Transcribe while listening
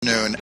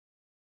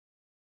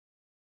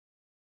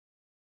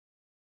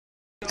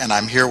and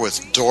I'm here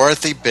with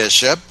Dorothy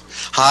Bishop.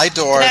 Hi,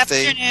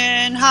 Dorothy. Good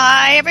afternoon.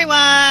 Hi,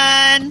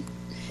 everyone.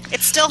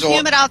 It's still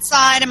humid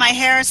outside, and my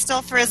hair is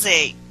still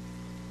frizzy.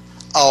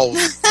 Oh,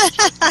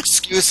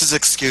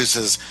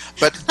 excuses.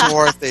 But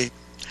Dorothy,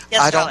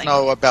 Yes, I darling. don't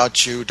know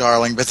about you,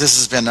 darling, but this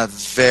has been a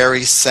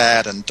very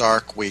sad and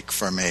dark week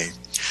for me.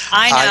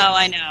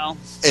 I know.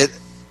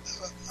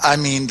 I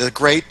mean, the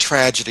great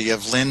tragedy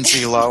of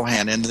Lindsay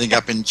Lohan ending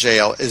up in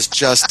jail is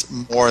just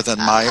more than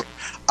my...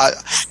 I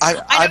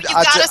know you've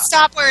got to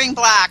stop wearing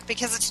black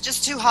because it's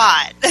just too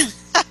hot.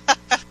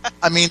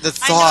 I mean, the I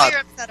thought know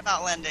you're upset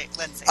about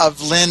Lindsay.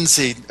 of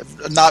Lindsay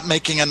not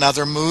making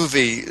another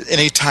movie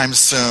anytime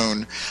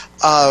soon.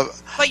 But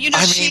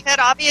she had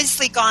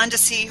obviously gone to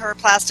see her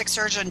plastic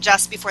surgeon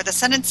just before the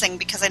sentencing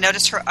because I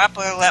noticed her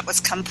upper lip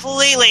was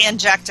completely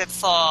injected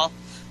full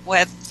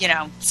with,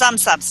 some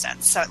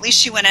substance. So at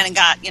least she went in and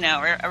got,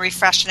 a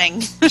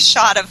refreshing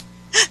shot of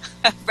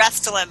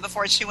Restylane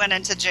before she went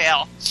into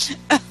jail.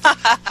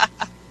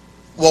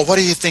 Well, what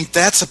do you think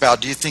that's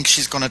about? Do you think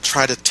she's going to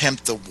try to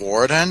tempt the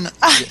warden?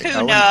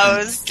 Who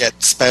knows? And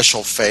get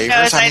special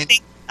favors? Who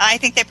knows? I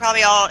think they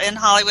probably all in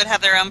Hollywood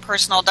have their own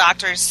personal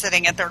doctors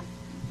sitting at their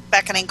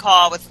beckoning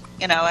call with,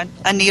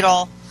 a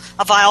needle,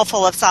 a vial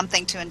full of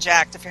something to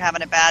inject if you're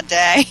having a bad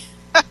day.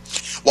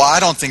 Well, I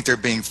don't think they're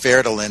being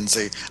fair to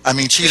Lindsay. I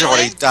mean, she's Really?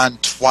 already done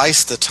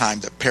twice the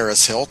time that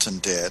Paris Hilton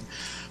did.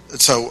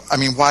 So, I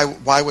mean,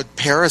 why would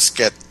Paris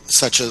get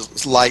such a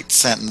light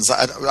sentence?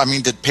 I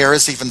mean, did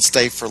Paris even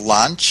stay for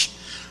lunch?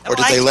 Or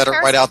did they let her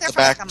right out the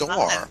back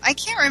door? I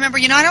can't remember.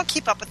 I don't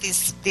keep up with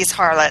these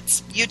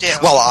harlots. You do.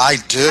 Well, I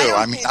do.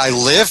 I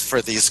live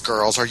for these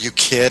girls. Are you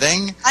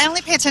kidding? I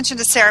only pay attention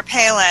to Sarah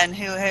Palin,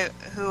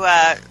 who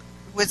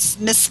was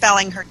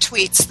misspelling her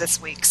tweets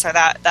this week, so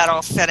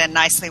that'll fit in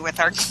nicely with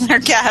our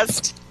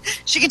guest.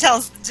 She can tell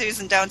us the do's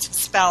and don'ts of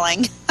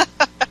spelling.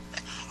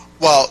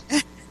 Well,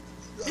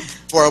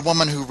 for a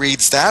woman who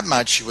reads that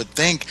much, you would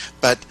think,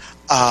 but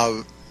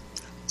I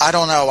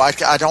don't know.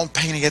 I don't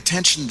pay any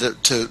attention to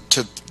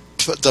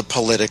the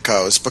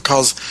politicos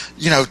because,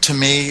 to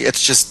me,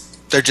 it's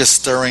just they're just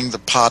stirring the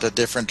pot a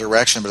different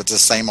direction, but it's the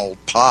same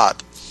old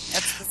pot.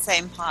 It's the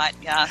same pot,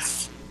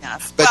 yes.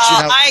 But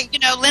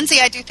Lindsay,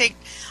 I do think.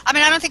 I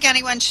mean, I don't think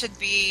anyone should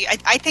be.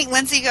 I think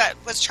Lindsay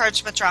was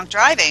charged with drunk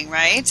driving,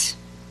 right?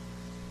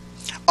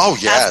 Oh,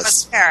 yes. As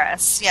was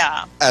Paris,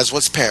 yeah. As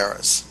was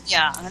Paris.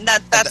 Yeah, and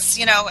that's,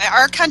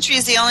 our country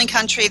is the only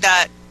country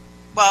that,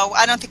 well,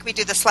 I don't think we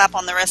do the slap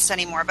on the wrist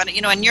anymore, but,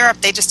 in Europe,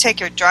 they just take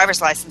your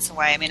driver's license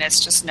away. I mean, there's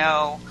just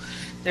no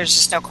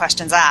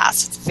questions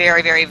asked. It's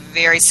very, very,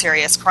 very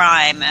serious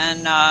crime,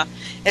 and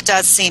it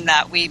does seem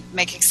that we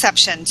make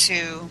exception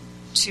to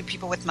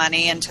people with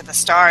money and to the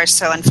stars.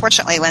 So,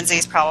 unfortunately,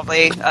 Lindsay's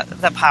probably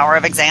the power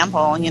of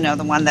example,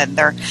 the one that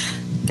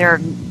they're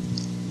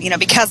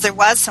because there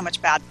was so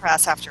much bad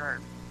press after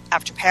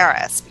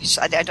Paris.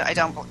 I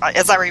don't,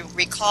 as I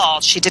recall,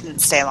 she didn't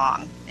stay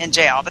long in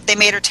jail, but they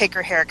made her take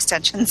her hair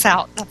extensions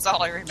out. That's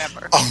all I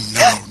remember. Oh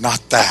no,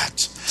 not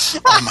that!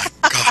 Oh my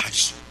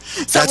gosh!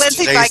 So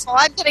Lindsay's like, well,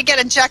 I'm going to get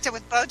injected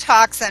with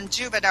Botox and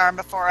Juvederm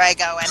before I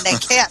go, and they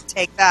can't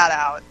take that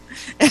out.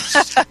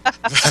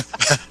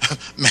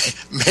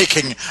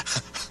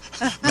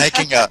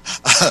 making a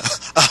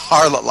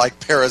harlot like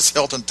Paris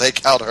Hilton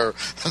take out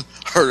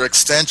her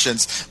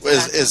extensions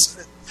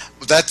is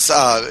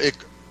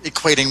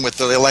equating with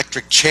the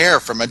electric chair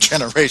from a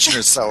generation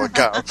or so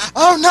ago.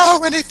 Oh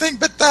no, anything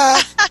but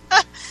that.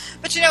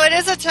 But it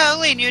is a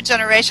totally new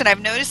generation.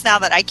 I've noticed now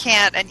that I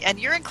can't, and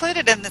you're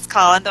included in this,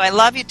 Colin, though I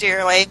love you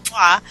dearly.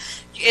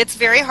 It's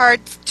very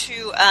hard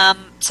to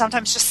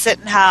sometimes just sit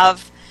and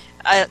have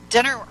a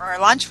dinner or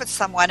lunch with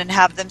someone and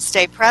have them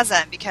stay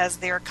present because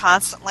they're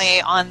constantly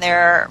on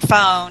their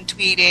phone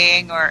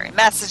tweeting or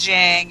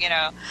messaging.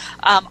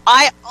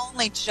 I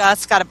only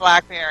just got a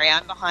BlackBerry.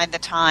 I'm behind the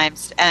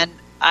times, and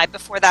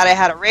before that I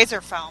had a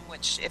Razor phone,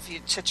 which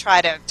to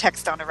try to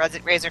text on a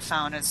Razor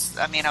phone is,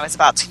 I was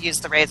about to use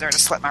the razor to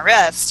slit my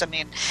wrist.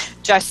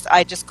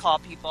 I just call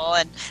people,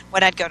 and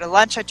when I'd go to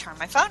lunch I'd turn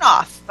my phone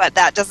off, but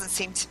that doesn't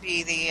seem to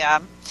be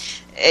the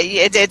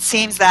it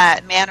seems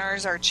that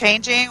manners are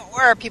changing,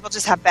 or people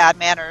just have bad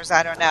manners.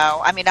 I don't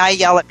know. I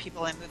yell at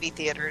people in movie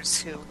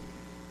theaters who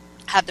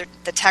have the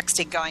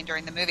texting going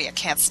during the movie. I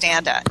can't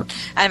stand it.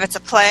 And if it's a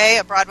play,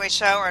 a Broadway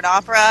show, or an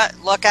opera,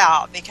 look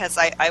out, because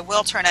I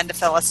will turn into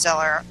Phyllis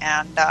Diller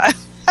and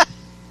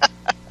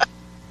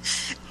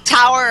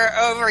tower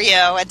over you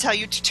and tell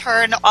you to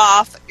turn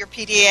off your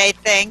PDA.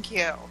 Thank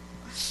you.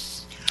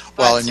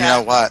 Well, and you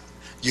know what?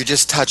 You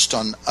just touched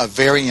on a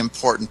very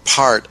important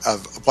part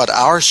of what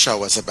our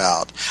show is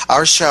about.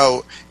 Our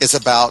show is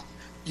about,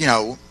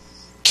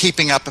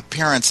 keeping up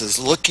appearances,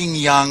 looking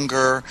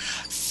younger,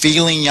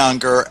 feeling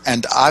younger,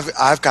 and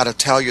I've got to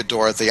tell you,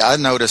 Dorothy, I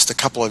noticed a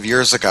couple of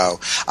years ago,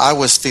 I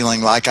was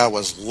feeling like I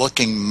was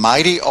looking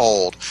mighty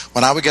old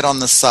when I would get on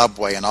the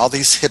subway and all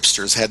these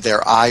hipsters had their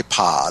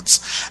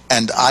iPods,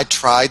 and I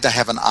tried to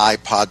have an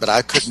iPod, but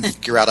I couldn't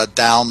figure out a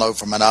download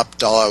from an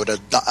upload,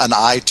 an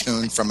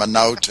iTunes from a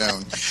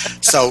no-tune.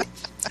 So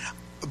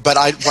but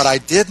what I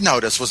did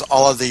notice was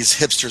all of these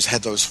hipsters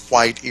had those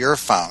white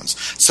earphones.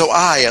 So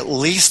I, at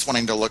least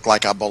wanting to look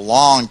like I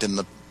belonged in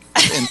the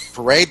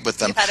parade with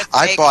them,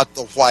 I bought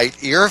the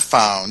white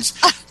earphones,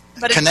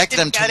 connected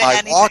them to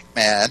my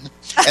Walkman,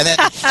 and then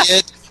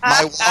hid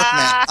my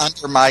Walkman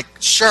under my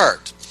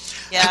shirt.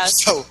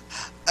 Yes. So,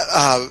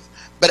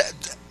 but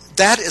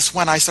that is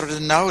when I started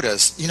to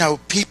notice,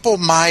 people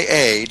my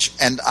age,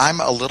 and I'm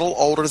a little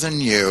older than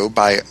you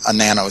by a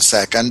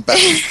nanosecond, but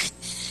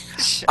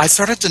I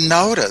started to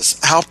notice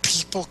how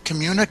people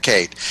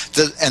communicate,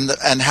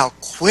 and how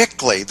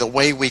quickly the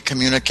way we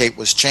communicate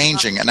was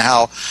changing, and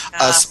how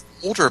us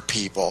older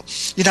people,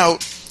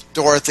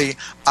 Dorothy,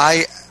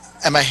 I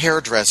am a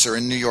hairdresser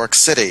in New York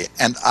City,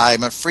 and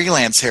I'm a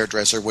freelance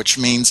hairdresser, which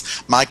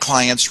means my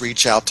clients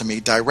reach out to me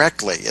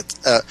directly.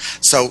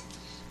 So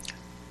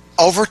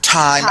over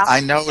time, I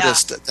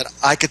noticed that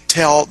I could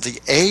tell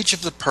the age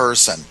of the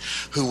person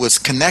who was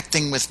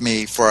connecting with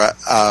me for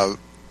a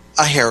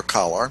hair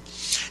color.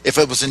 If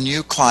it was a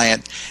new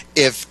client,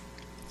 if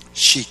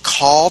she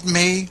called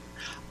me,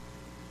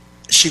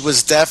 she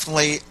was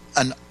definitely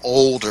an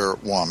older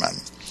woman.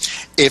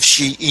 If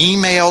she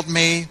emailed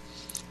me,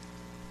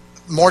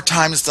 more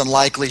times than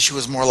likely, she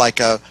was more like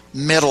a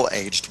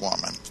middle-aged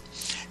woman.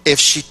 If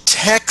she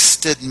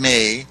texted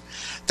me,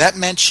 that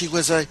meant she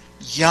was a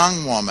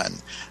young woman.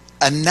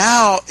 And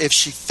now, if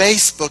she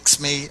Facebooks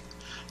me,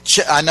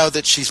 I know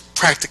that she's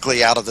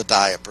practically out of the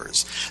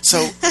diapers.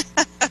 So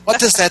what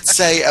does that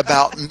say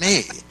about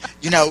me?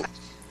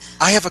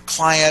 I have a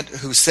client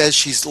who says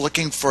she's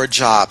looking for a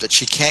job, that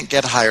she can't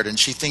get hired, and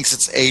she thinks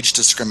it's age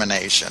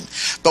discrimination.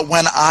 But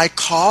when I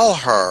call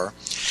her,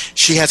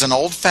 she has an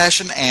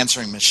old-fashioned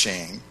answering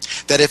machine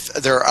that if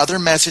there are other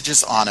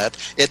messages on it,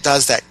 it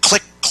does that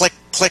click, click,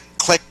 click,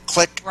 click,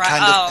 click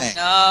kind of thing.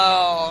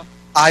 Oh, no.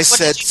 What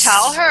did you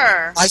tell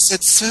her? I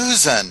said,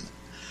 Susan,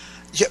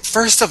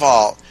 first of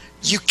all,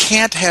 you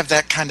can't have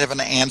that kind of an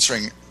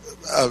answering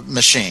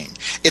machine.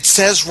 It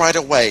says right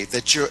away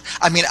that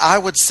I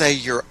would say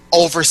you're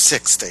over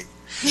 60.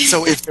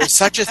 So if there's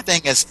such a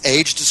thing as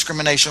age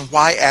discrimination,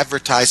 why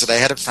advertise it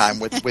ahead of time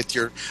with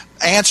your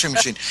answering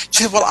machine?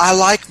 She said, well, I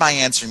like my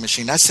answering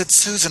machine. I said,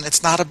 Susan,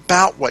 it's not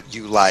about what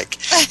you like.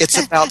 It's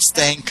about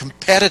staying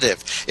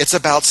competitive. It's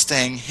about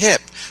staying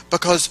hip,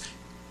 because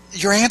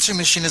your answering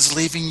machine is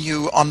leaving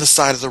you on the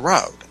side of the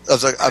road,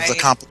 of the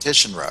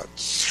competition road.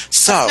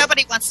 So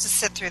nobody wants to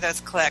sit through those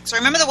clicks.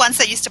 Remember the ones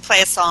that used to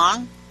play a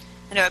song?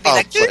 And it would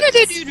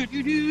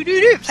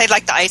be played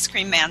like the Ice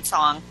Cream Man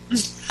song.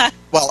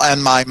 Well,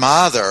 and my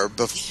mother,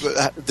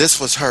 this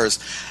was hers.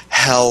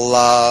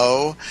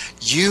 Hello,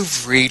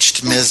 you've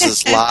reached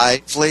Mrs.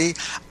 Lively.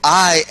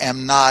 I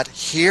am not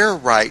here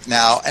right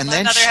now. And my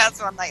then mother has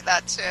one like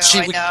that too. She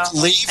I would know.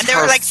 leave and they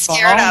were like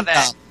scared of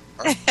it.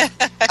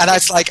 And I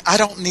was like, I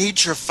don't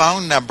need your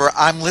phone number.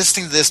 I'm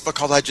listening to this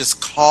because I just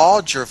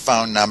called your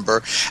phone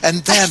number.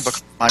 And then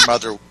because my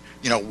mother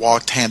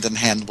walked hand in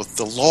hand with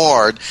the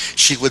Lord,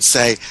 she would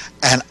say,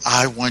 and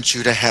I want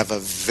you to have a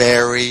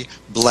very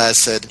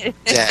blessed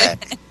day.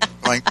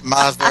 Going,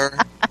 Mother,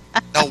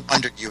 no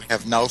wonder you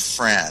have no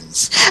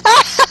friends.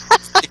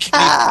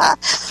 My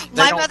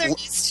mother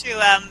used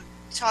to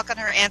talk on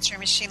her answering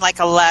machine like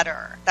a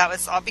letter. That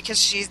was all because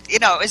she's,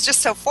 it was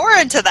just so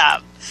foreign to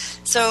them.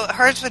 So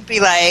hers would be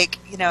like,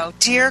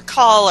 dear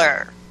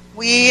caller,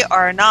 we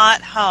are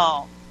not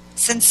home.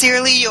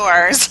 Sincerely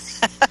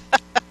yours.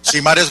 She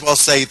might as well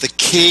say, the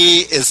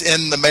key is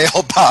in the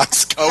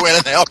mailbox. Go in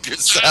and help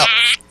yourself.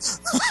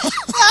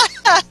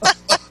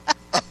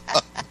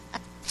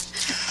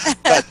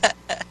 But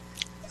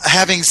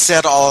having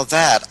said all of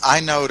that, I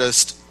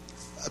noticed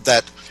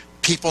that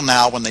people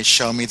now, when they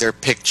show me their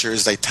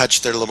pictures, they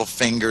touch their little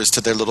fingers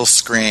to their little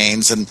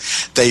screens, and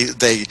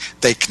they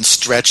can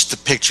stretch the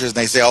pictures, and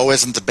they say, oh,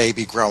 isn't the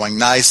baby growing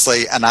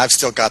nicely? And I've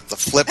still got the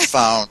flip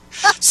phone.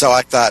 So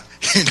I thought,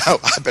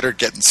 I better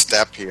get in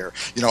step here.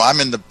 I'm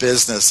in the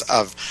business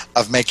of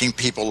making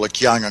people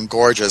look young and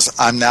gorgeous.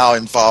 I'm now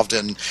involved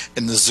in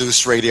the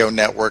Zeus Radio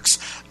Network's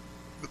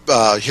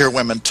Hear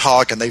Women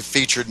Talk, and they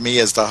featured me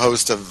as the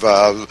host of,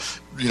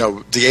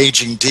 The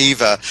Aging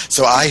Diva.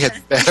 So I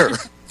had better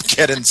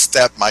get in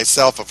step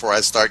myself before I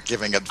start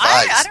giving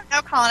advice. I don't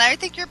know, Colin. I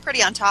think you're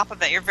pretty on top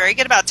of it. You're very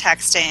good about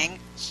texting.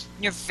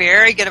 You're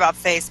very good about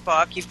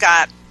Facebook. You've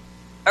got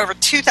over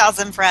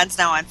 2,000 friends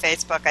now on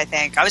Facebook, I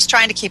think. I was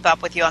trying to keep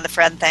up with you on the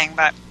friend thing,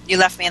 but you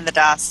left me in the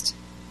dust.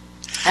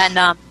 And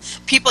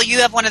you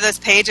have one of those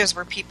pages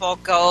where people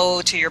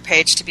go to your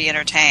page to be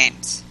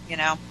entertained,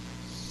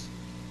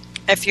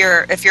 If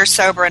you're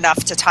sober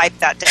enough to type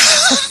that down.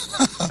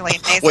 It's really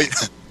amazing.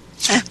 Wait.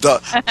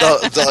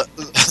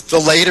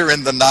 The later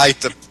in the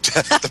night the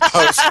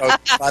posts, the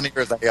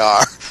funnier they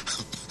are.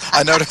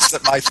 I noticed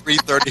that my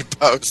 3:30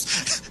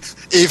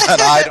 post, even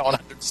I don't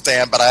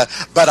understand, but I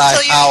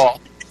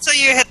howl. So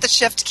you hit the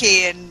shift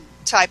key and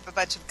type a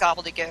bunch of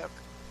gobbledygook.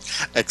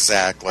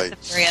 Exactly. At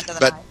the very end of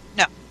the night.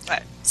 No,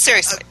 but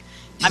seriously,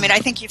 I mean, I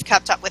think you've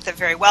kept up with it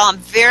very well. I'm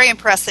very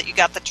impressed that you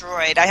got the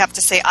Droid. I have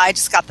to say, I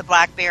just got the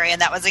BlackBerry,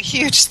 and that was a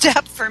huge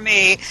step for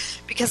me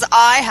because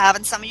I have,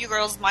 and some of you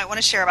girls might want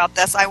to share about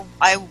this,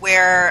 I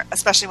wear,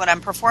 especially when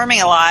I'm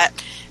performing a lot,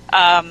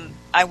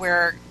 I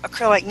wear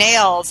acrylic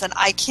nails, and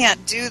I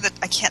can't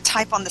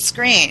type on the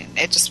screen.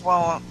 It just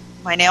won't,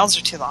 my nails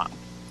are too long.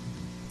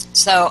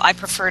 So I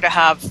prefer to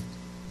have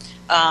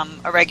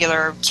a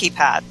regular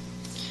keypad.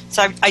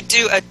 So I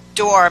do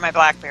adore my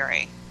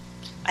BlackBerry.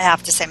 I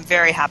have to say I'm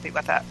very happy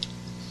with it.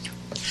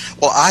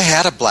 Well, I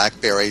had a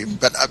BlackBerry,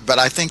 but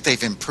I think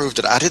they've improved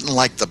it. I didn't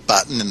like the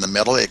button in the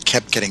middle. It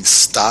kept getting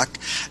stuck,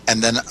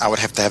 and then I would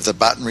have to have the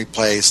button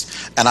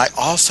replaced. And I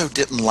also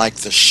didn't like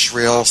the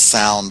shrill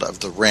sound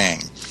of the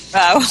ring.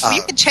 Oh,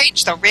 you can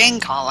change the ring,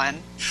 Colin.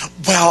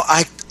 Well,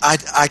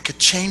 I could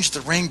change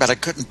the ring, but I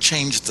couldn't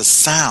change the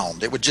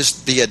sound. It would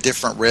just be a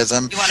different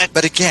rhythm.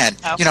 But again,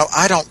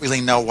 I don't really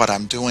know what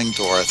I'm doing,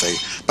 Dorothy,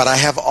 but I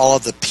have all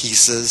of the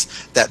pieces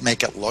that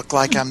make it look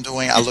like I'm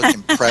doing. I look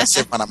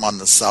impressive when I'm on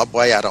the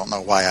subway. I don't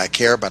know why I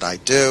care, but I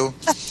do.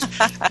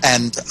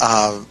 And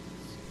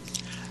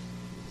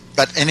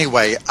but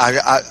anyway,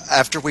 I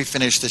after we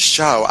finish the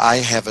show, I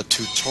have a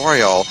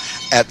tutorial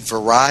at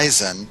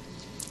Verizon.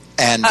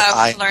 And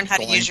I learn how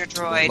to use your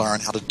Droid. Learn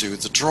how to do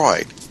the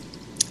Droid.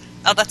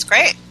 Oh, that's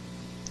great.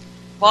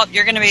 Well,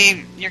 you're going to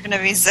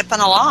be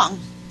zipping along.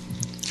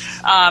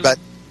 But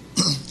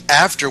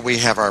after we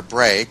have our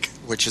break,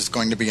 which is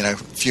going to be in a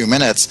few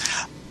minutes,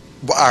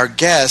 our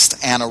guest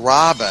Anna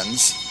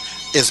Robbins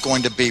is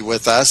going to be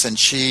with us, and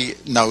she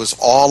knows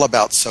all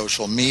about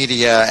social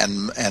media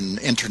and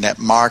internet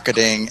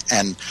marketing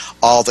and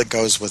all that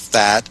goes with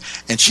that.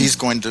 And she's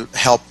going to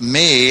help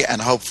me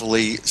and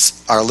hopefully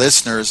our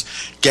listeners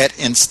get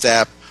in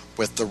step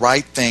with the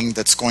right thing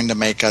that's going to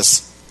make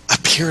us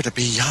appear to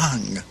be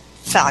young.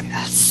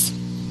 Fabulous.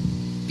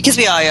 Because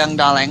we are young,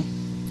 darling.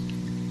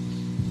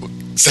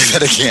 Say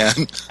that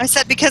again. I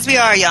said because we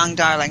are young,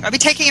 darling. Are we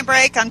taking a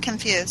break? I'm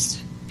confused.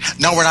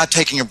 No, we're not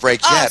taking a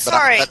break yet.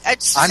 Sorry. But I'm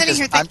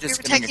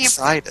just getting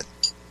excited.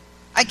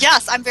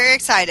 Yes, I'm very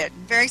excited.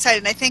 Very excited.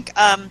 And I think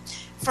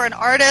for an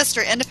artist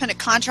or independent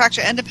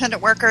contractor,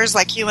 independent workers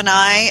like you and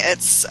I,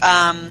 it's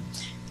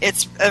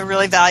a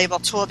really valuable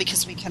tool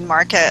because we can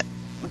market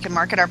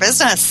our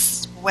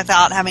business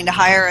without having to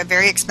hire a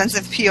very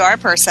expensive PR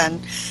person.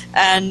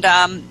 And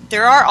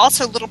there are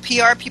also little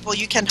PR people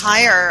you can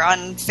hire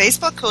on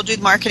Facebook who'll do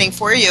marketing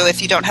for you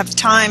if you don't have the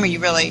time or you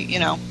really,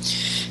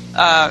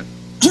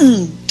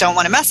 don't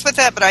want to mess with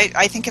it, but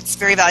I think it's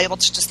very valuable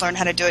to just learn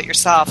how to do it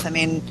yourself. I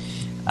mean,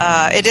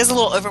 it is a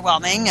little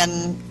overwhelming,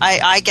 and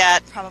I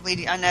get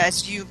probably, and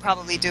as you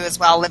probably do as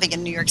well, living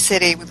in New York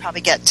City, we probably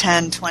get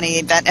 10, 20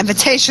 event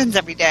invitations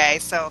every day,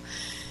 so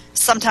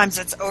sometimes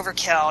it's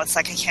overkill. It's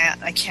like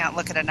I can't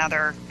look at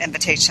another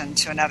invitation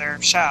to another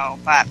show,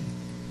 but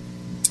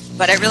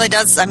it really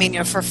does. I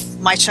mean, for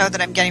my show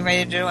that I'm getting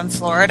ready to do in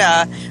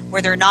Florida,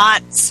 where they're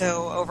not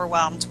so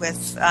overwhelmed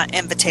with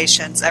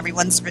invitations,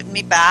 everyone's written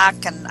me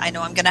back, and I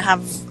know I'm going to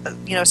have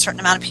a certain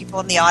amount of people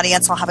in the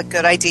audience. I'll have a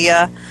good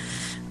idea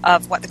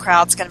of what the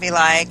crowd's going to be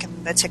like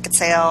and the ticket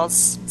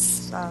sales.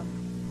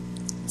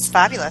 It's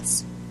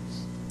fabulous.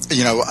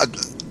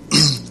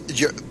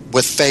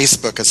 With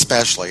Facebook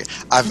especially,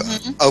 I've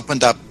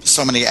opened up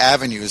so many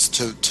avenues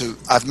to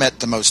I've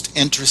met the most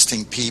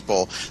interesting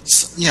people,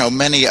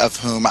 many of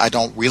whom I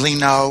don't really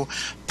know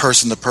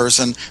person to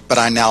person, but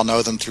I now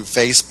know them through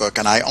Facebook,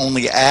 and I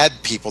only add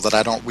people that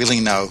I don't really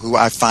know who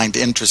I find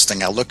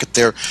interesting. I look at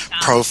their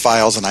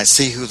profiles and I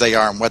see who they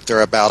are and what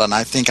they're about, and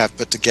I think I've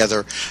put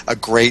together a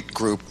great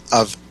group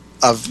of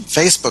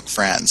Facebook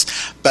friends.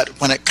 But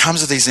when it comes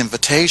to these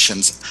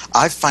invitations,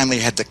 I finally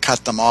had to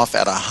cut them off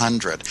at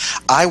 100.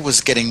 I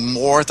was getting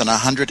more than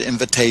 100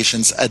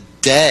 invitations a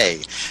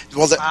day.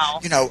 Well,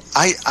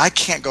 I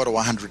can't go to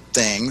 100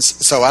 things,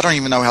 so I don't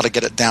even know how to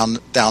get it down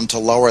to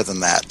lower than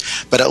that.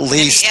 But at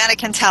least maybe Anna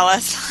can tell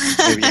us.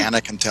 Maybe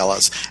Anna can tell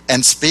us.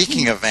 And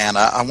speaking of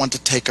Anna, I want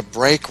to take a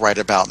break right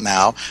about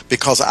now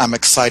because I'm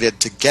excited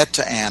to get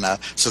to Anna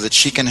so that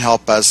she can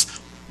help us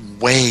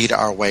wade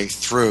our way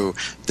through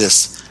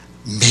this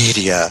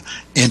media,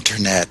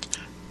 internet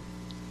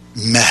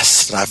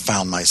mess that I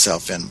found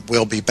myself in.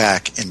 We'll be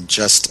back in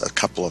just a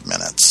couple of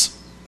minutes.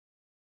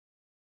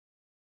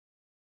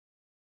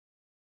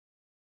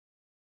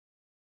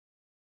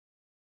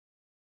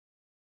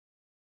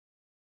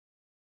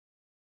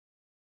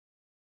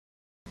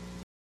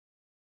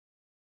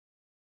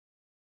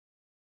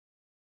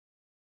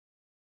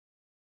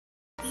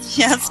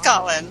 Yes,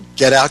 Colin.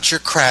 Get out your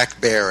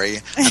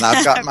Crackberry, and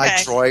I've got my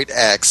Droid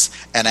X,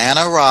 and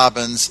Anna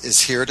Robbins is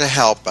here to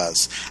help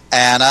us.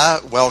 Anna,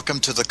 welcome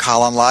to the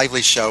Colin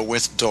Lively Show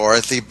with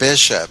Dorothy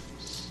Bishop.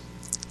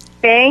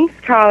 Thanks,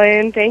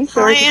 Colin. Thanks,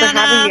 Dorothy, for Anna.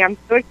 having me. I'm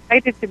so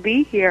excited to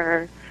be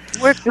here.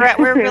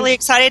 We're really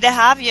excited to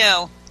have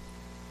you.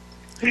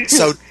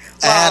 So,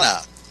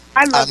 Anna,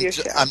 I love your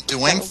show. I'm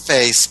doing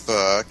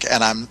Facebook,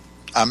 and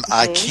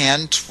I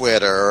can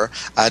Twitter.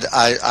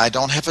 I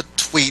don't have a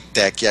tweet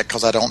deck yet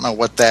because I don't know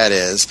what that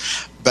is.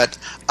 but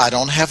I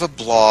don't have a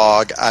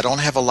blog. I don't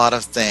have a lot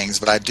of things,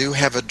 but I do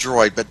have a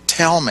Droid. But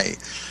tell me,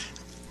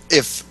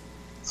 if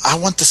I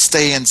want to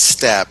stay in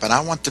step and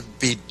I want to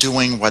be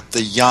doing what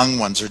the young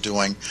ones are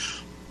doing,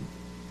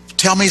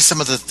 tell me some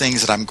of the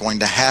things that I'm going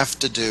to have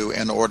to do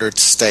in order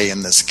to stay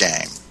in this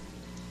game.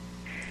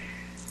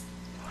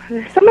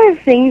 Some of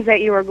the things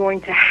that you are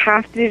going to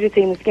have to do to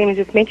stay in this game is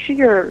just make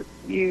sure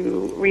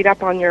you read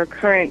up on your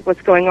current,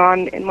 what's going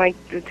on in like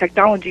the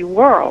technology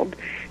world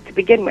to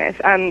begin with,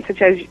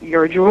 such as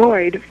your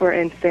Droid, for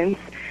instance.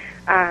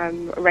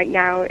 Right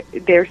now,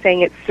 they're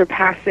saying it's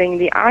surpassing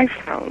the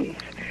iPhones.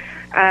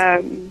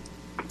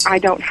 I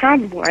don't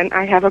have one.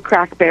 I have a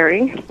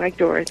Crackberry, like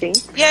Dorothy.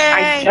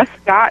 Yay!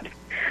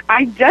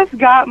 I just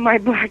got my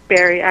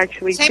BlackBerry,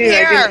 actually, Same too.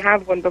 here. I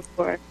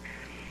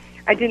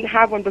didn't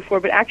have one before,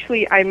 but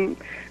actually, I'm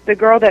the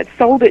girl that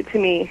sold it to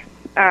me.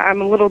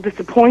 I'm a little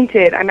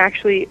disappointed. I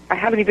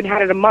haven't even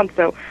had it a month,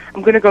 so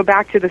I'm going to go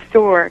back to the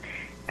store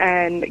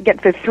and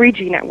get the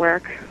 3G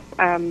network,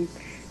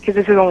 because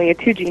this is only a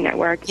 2G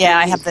network. Yeah,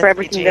 I have the for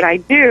everything 3G. that I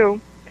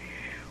do.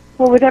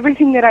 Well, with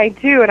everything that I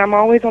do, and I'm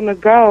always on the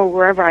go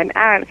wherever I'm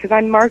at, because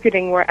I'm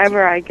marketing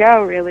wherever I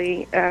go,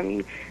 really,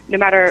 no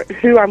matter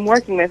who I'm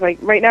working with. Like,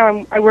 right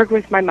now, I work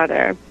with my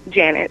mother,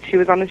 Janet. She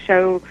was on the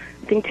show,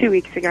 I think, 2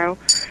 weeks ago.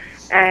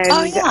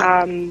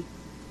 And,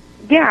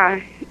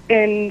 yeah,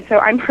 and so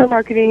I'm her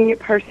marketing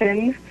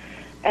person,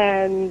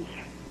 and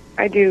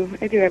I do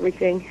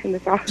everything in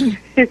this office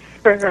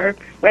for her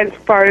as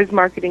far as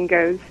marketing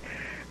goes.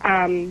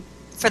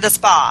 For the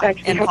spa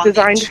in Palm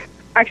Beach.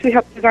 Actually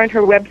helped design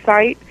her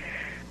website.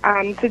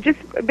 So just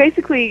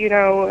basically,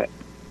 I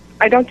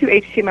don't do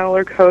HTML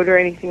or code or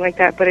anything like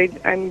that, but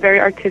I'm very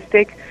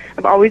artistic.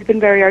 I've always been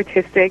very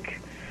artistic.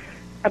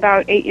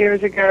 About 8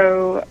 years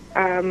ago,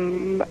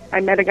 I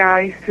met a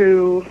guy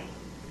who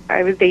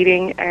I was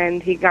dating,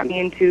 and he got me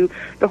into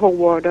the whole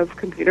world of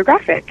computer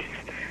graphics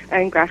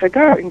and graphic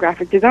art and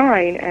graphic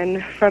design,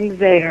 and from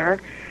there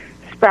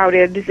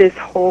sprouted this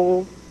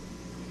whole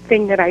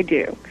thing that I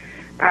do.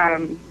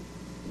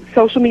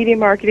 Social media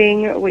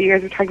marketing, what you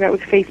guys were talking about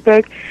with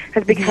Facebook,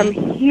 has become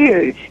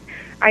huge.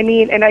 I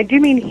mean, and I do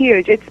mean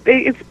huge.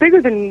 It's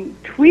bigger than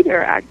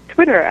Twitter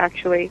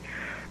actually.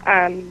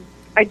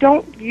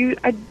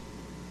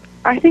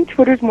 I think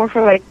Twitter's more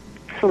for like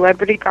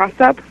celebrity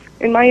gossip,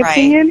 in my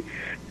opinion.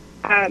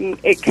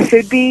 It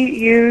could be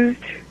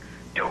used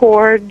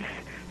towards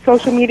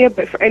social media,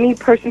 but for any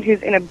person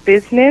who's in a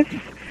business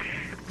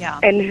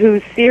and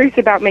who's serious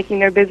about making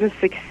their business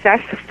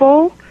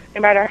successful,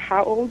 no matter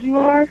how old you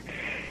are,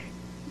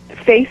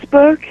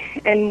 Facebook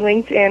and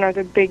LinkedIn are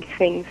the big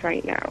things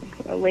right now.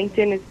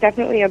 LinkedIn is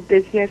definitely a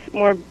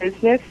more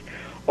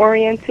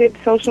business-oriented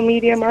social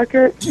media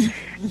market,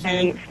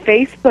 and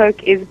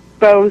Facebook is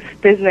both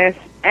business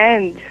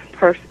and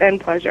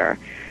pleasure.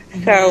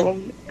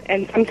 So,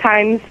 and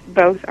sometimes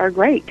both are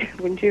great.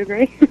 Wouldn't you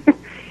agree?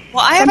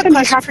 Well, I have a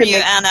question for you,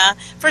 Anna.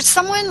 For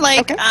someone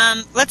like,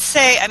 let's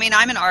say, I mean,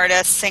 I'm an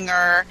artist,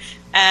 singer,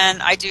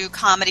 and I do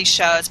comedy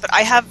shows, but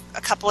I have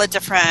a couple of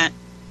different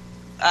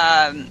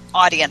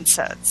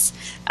audiences.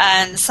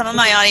 And some of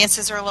my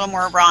audiences are a little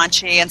more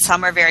raunchy, and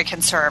some are very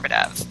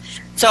conservative.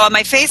 So on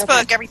my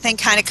Facebook, everything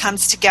kind of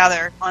comes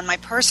together on my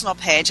personal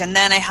page, and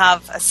then I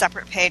have a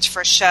separate page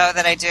for a show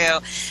that I do,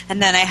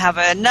 and then I have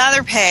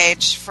another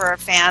page for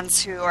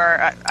fans who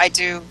are, I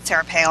do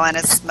Sarah Palin,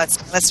 as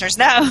most listeners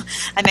know.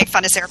 I make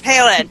fun of Sarah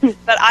Palin.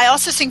 But I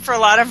also sing for a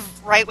lot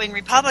of right-wing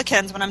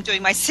Republicans when I'm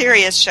doing my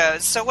serious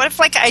shows. So what if,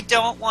 like, I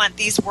don't want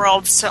these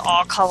worlds to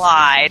all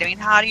collide? I mean,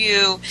 how do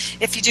you,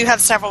 if you do have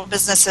several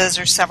businesses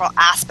or several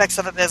aspects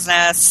of a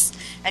business,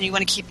 and you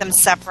want to keep them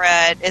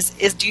separate,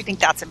 do you think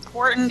that's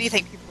important? Do you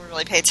think people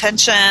really pay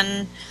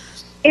attention?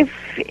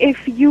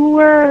 If you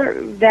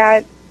were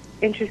that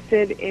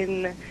interested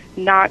in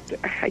not,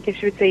 I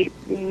guess you would say,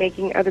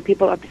 making other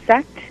people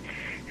upset,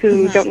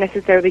 who don't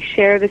necessarily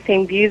share the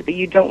same views, but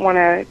you don't want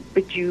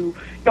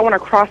to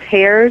cross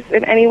hairs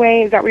in any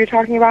way. Is that what you're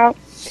talking about?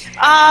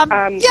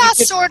 Yeah,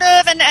 sort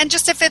of. And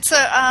just if it's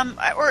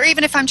or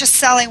even if I'm just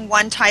selling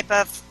one type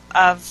of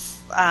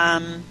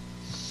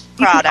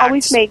product,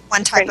 always make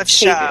one type of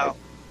show.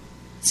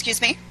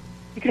 Excuse me?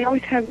 You can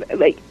always have,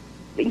 like,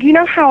 you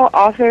know how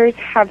authors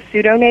have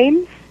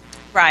pseudonyms?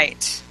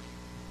 Right.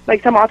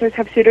 Like, some authors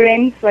have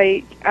pseudonyms,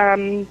 like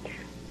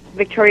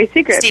Victoria's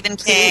Secret. Stephen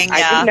King,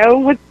 I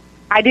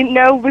didn't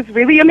know was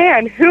really a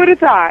man. Who would have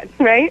thought,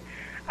 right?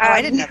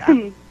 I didn't know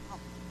that.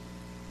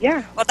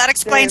 Yeah. Well, that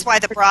explains why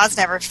the bras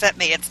never fit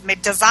me. It's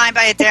designed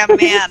by a damn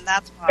man.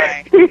 That's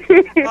why.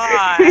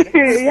 God.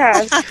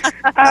 Yeah.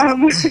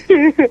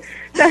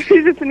 That's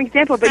just an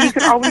example, but you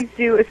can always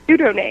do a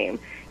pseudonym.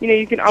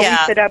 You can always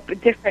set up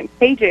different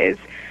pages.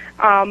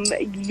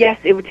 Yes,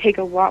 it would take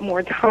a lot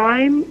more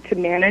time to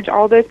manage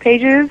all those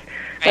pages,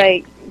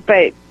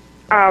 but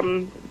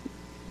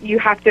you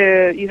have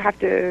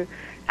to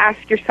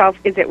ask yourself,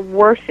 is it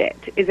worth it?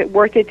 Is it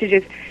worth it to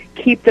just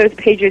keep those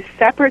pages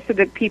separate so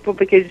that people,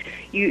 because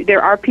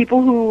there are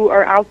people who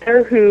are out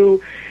there who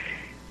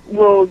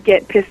will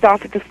get pissed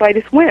off at the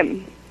slightest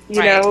whim.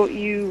 You know,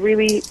 you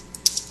really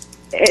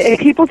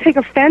people take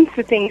offense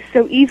to things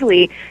so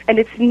easily, and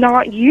it's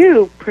not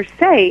you per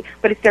se,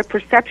 but it's their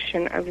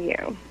perception of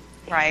you.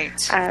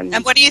 Right.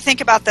 And what do you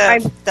think about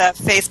the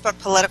Facebook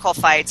political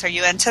fights? Are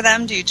you into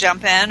them? Do you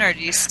jump in, or do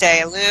you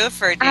stay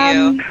aloof, or do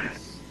you?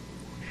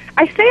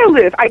 I stay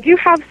aloof. I do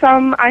have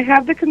some. I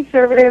have the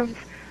conservative.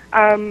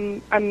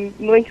 I'm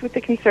linked with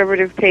the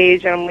conservative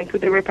page, and I'm linked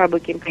with the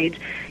Republican page,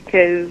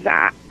 because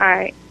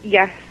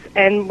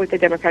and with the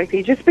Democratic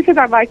page, just because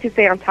I like to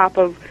stay on top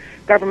of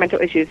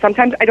governmental issues.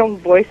 Sometimes I don't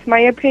voice my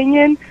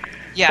opinion.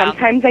 Yeah.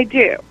 Sometimes I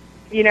do.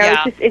 You know,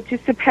 it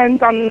just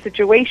depends on the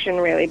situation,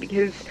 really,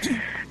 because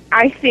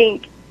I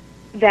think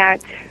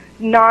that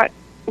not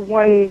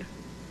one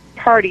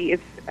party is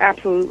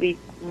absolutely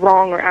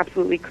wrong or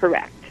absolutely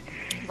correct.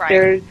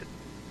 Right.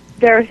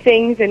 There are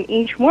things in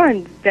each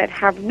one that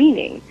have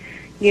meaning,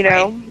 you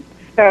know.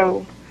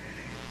 Right.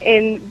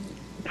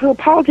 So,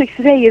 politics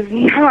today is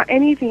not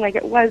anything like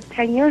it was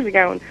 10 years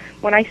ago. And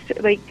when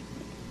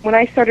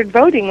I started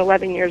voting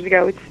 11 years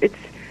ago,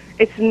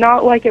 it's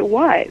not like it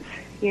was,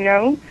 you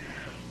know.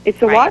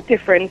 It's a lot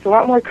different. It's a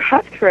lot more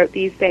cutthroat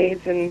these days,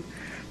 and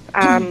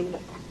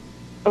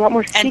a lot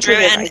more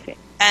secretive, I think.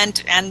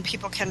 And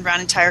people can run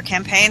entire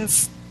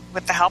campaigns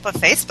with the help of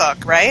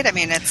Facebook, right? I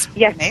mean, it's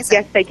amazing.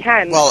 Yes, they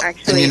can. Well,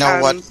 actually. And you know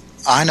what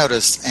I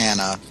noticed,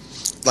 Anna,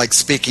 like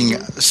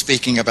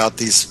speaking about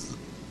these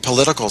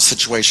political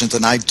situations,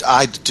 and I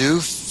do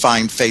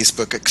find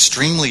Facebook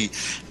extremely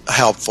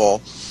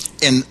helpful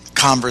in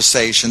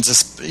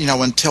conversations, you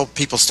know, until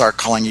people start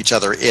calling each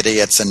other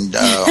idiots and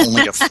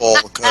only a fool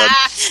could.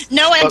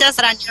 No one does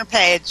it on your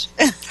page.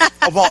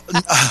 Well,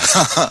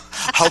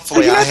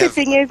 hopefully you know, the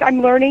thing is,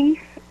 I'm learning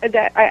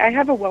that I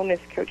have a wellness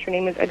coach. Her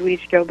name is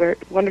Edwidge Gilbert.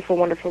 Wonderful,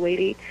 wonderful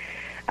lady.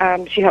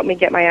 She helped me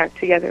get my act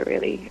together,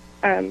 really.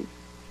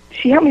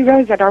 She helped me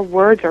realize that our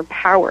words are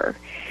power.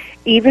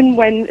 Even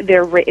when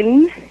they're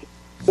written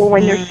or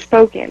when they're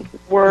spoken,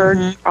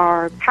 words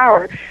are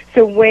power.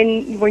 So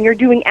when you're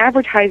doing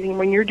advertising,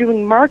 when you're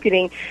doing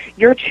marketing,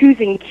 you're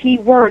choosing key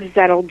words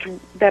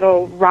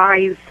that'll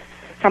rise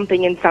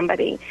something in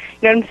somebody.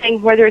 You know what I'm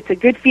saying? Whether it's a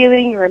good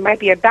feeling or it might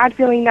be a bad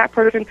feeling in that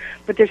person,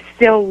 but they're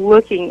still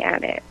looking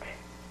at it.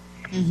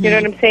 You know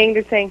what I'm saying?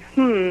 They're saying,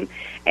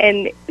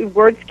 and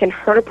words can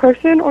hurt a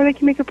person or they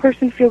can make a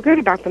person feel good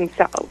about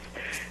themselves.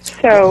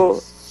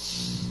 So...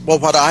 Well,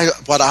 what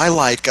I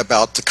like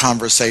about the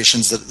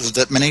conversations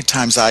that many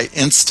times I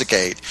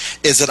instigate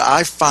is that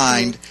I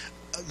find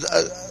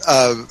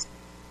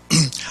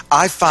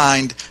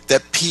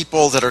that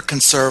people that are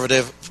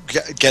conservative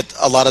get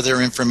a lot of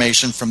their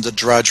information from the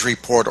Drudge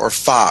Report or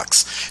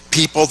Fox.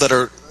 People that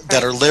are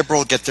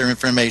liberal get their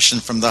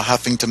information from the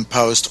Huffington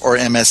Post or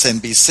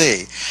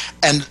MSNBC,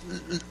 and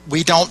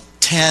we don't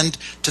tend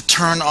to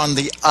turn on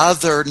the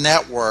other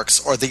networks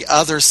or the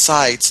other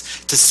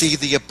sites to see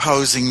the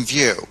opposing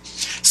view.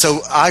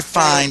 So I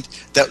find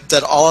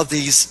that all of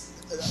these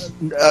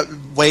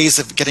ways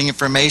of getting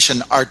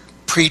information are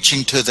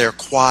preaching to their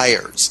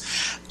choirs.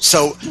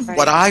 So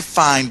what I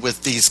find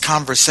with these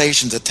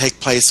conversations that take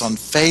place on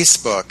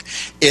Facebook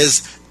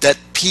is that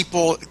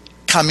people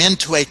come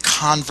into a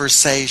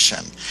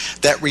conversation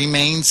that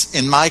remains,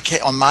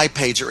 on my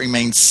page, it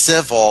remains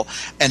civil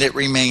and it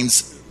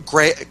remains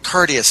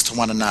courteous to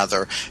one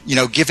another, you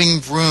know, giving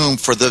room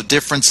for the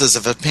differences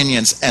of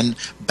opinions and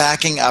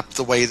backing up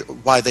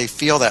why they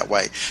feel that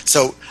way.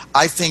 So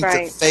I think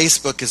that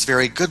Facebook is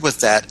very good with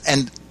that.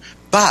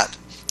 But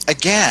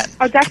again,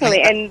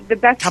 definitely. And the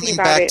best thing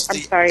about it,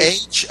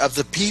 age of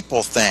the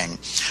people thing,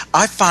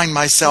 I find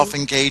myself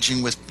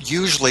engaging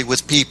usually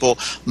with people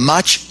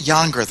much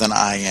younger than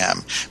I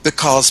am,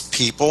 because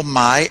people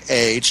my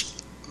age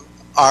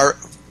are,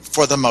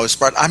 for the most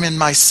part, I'm in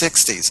my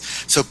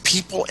 60s. So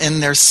people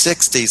in their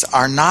 60s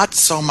are not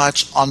so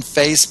much on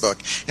Facebook.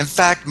 In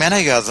fact,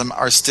 many of them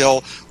are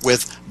still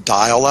with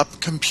dial-up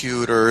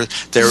computers.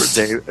 They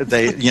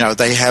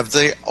have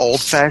the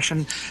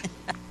old-fashioned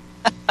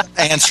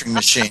answering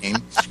machine.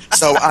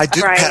 So I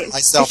do pat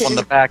myself on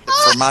the back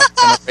for my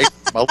generation.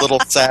 I'm a little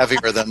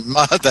savvier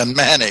than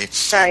many.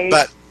 Right.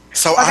 But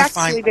so I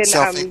find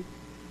myself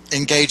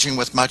engaging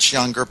with much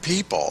younger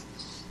people.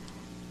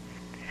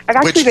 I've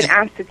actually been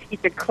asked to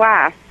teach a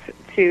class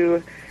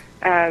to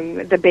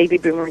the baby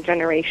boomer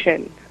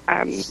generation.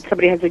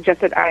 Somebody has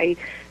suggested I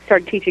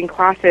start teaching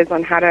classes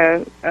on how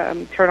to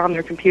turn on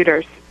their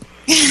computers.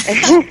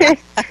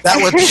 That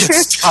would be a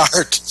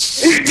start.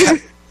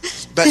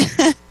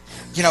 But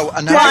you know,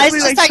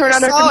 turn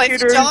on their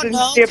computers and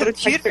be able to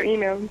check their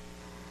emails.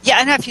 Yeah,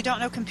 I know. If you don't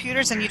know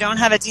computers and you don't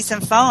have a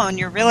decent phone,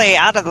 you're really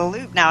out of the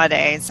loop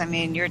nowadays. I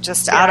mean, you're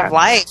just out of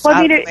life. Well,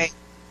 out of the way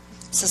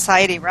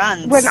society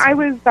runs. When I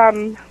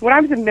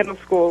was in middle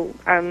school,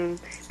 the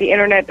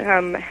internet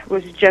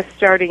was just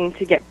starting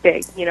to get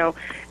big. You know,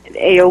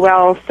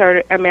 AOL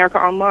started, America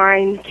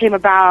Online came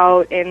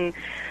about, and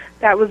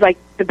that was like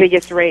the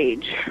biggest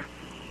rage.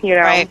 You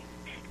know,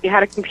 you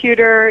had a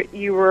computer,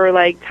 you were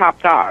like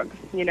top dog.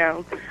 You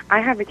know, I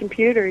have a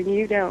computer and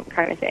you don't,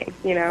 kind of thing.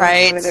 You know,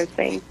 one of those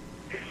things.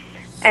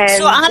 And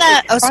so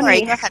Anna,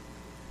 sorry, go ahead.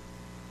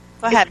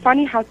 It's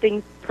funny how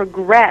things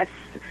progress.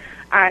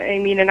 I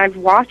mean, and I've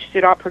watched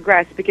it all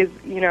progress because,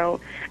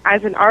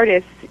 as an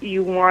artist,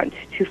 you want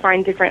to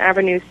find different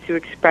avenues to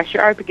express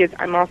your art because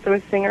I'm also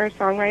a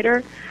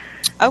singer-songwriter.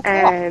 Oh, cool.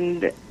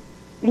 And,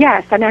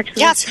 yes, I'm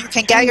actually... Yes, you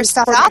can get your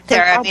stuff out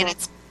there. I mean,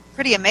 it's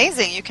pretty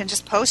amazing. You can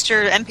just post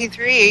your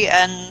MP3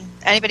 and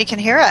anybody can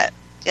hear it.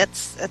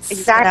 It's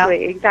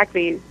Exactly.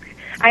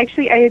 I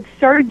had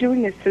started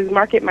doing this to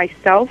market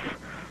myself,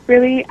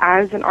 really,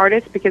 as an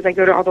artist because I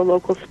go to all the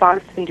local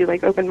spots and do,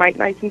 like, open mic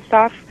nights and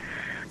stuff.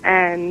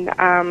 And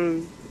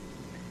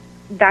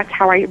that's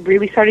how I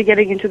really started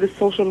getting into the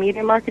social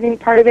media marketing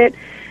part of it.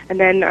 And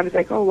then I was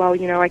like, oh, well,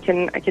 I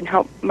can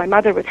help my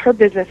mother with her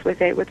business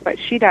with it, with what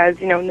she does,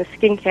 in the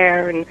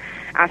skincare and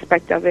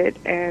aspect of it.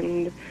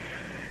 And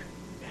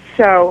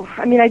so,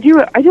 I mean, I do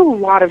a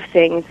lot of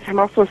things. I'm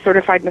also a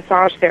certified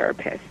massage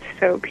therapist.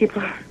 So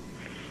people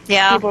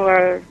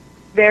are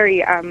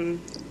very, I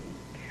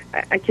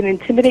can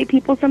intimidate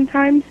people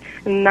sometimes,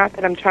 and not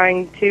that I'm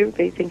trying to.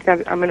 They think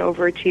that I'm an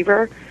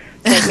overachiever.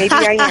 But maybe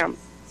I am.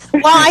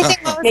 Well,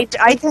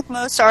 I think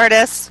most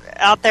artists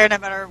out there, no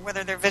matter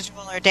whether they're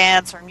visual or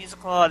dance or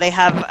musical, they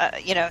have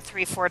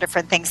 3-4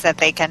 different things that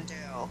they can do.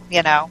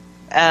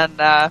 And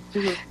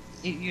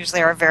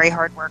usually are very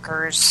hard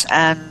workers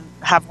and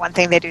have one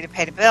thing they do to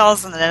pay the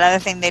bills, and then another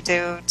thing they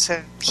do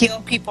to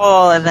heal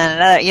people, and then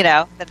another,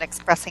 then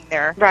expressing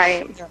their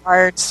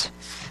art.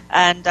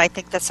 And I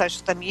think that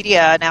social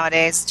media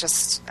nowadays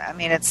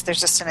there's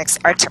just an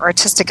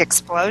artistic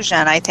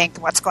explosion. I think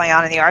what's going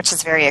on in the arts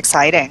is very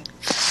exciting.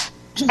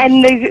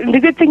 And the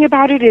good thing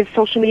about it is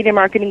social media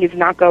marketing is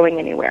not going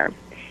anywhere.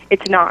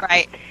 It's not.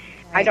 Right.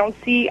 I don't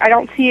see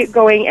it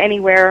going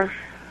anywhere,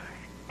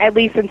 at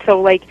least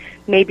until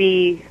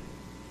maybe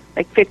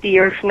 50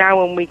 years from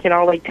now when we can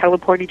all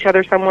teleport each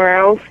other somewhere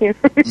else.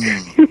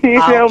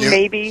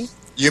 Maybe.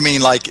 You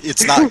mean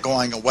it's not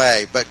going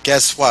away, but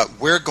guess what?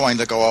 We're going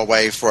to go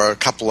away for a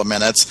couple of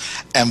minutes,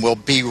 and we'll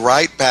be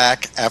right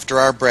back after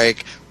our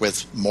break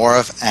with more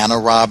of Anna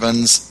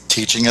Robbins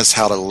teaching us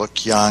how to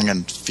look young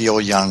and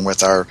feel young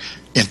with our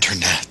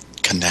internet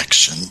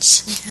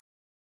connections.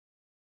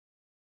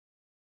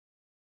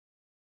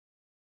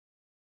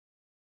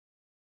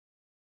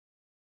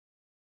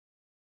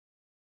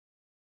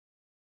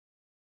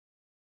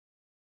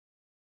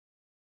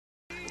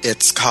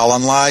 It's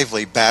Colin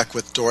Lively back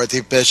with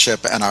Dorothy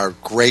Bishop and our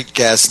great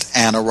guest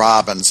Anna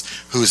Robbins,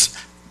 who's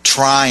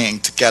trying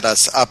to get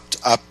us up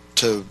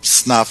to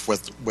snuff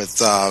with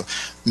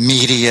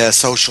media,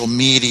 social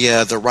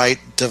media, the right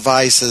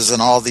devices,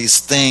 and all these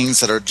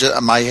things that are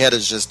my head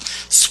is just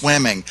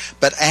swimming.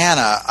 But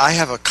Anna, I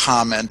have a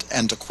comment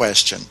and a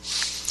question.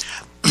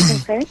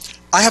 Okay.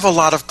 I have a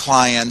lot of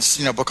clients,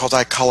 because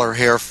I color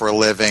hair for a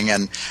living,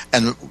 and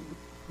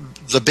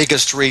the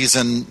biggest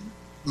reason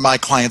my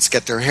clients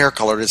get their hair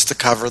colored is to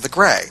cover the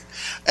gray.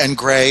 And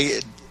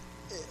gray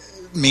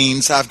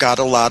means I've got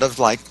a lot of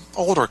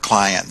older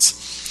clients.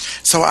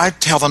 So I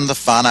tell them the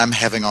fun I'm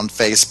having on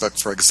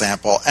Facebook, for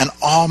example, and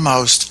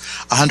almost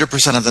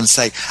 100% of them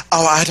say,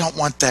 oh, I don't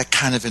want that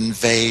kind of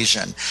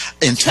invasion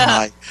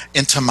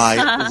into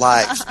my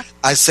life.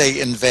 I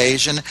say,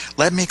 invasion?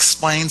 Let me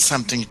explain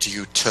something to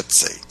you,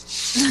 Tootsie.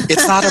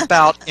 It's not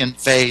about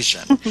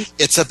invasion.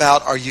 It's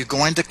about, are you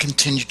going to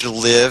continue to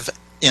live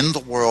in the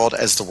world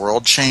as the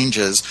world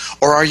changes,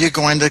 or are you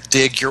going to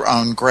dig your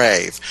own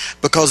grave?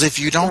 Because if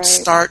you don't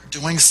start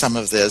doing some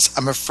of this,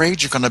 I'm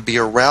afraid you're going to be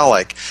a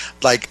relic,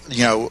 like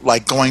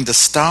going to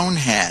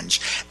Stonehenge.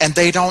 And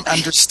they don't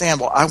understand,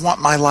 well, I want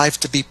my life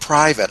to be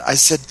private. I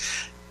said,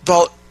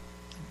 well,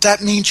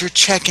 that means you're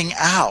checking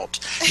out.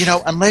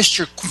 Unless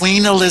you're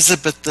Queen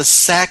Elizabeth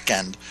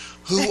II,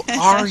 who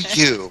are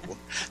you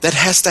that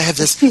has to have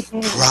this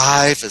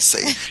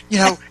privacy?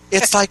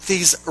 It's like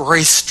these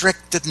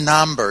restricted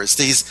numbers,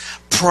 these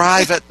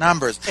private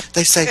numbers.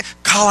 They say,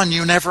 Colin,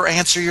 you never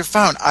answer your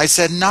phone. I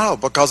said no,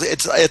 because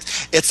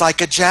it's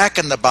like a Jack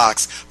in the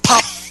Box.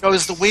 Pop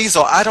goes the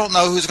weasel. I don't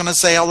know who's going to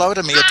say hello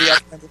to me at the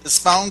end of this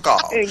phone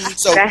call.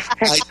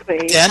 Exactly. So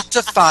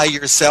identify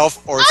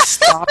yourself or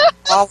stop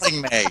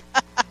calling me.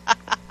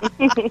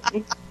 And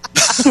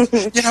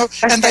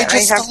they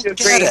just don't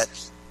get it.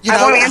 I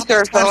won't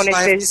answer a phone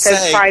if it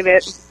says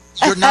private.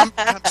 Your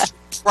number comes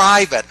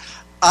private.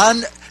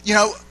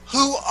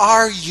 Who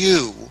are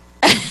you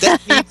that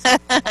needs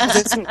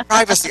this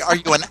privacy? Are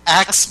you an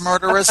axe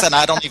murderess and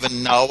I don't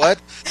even know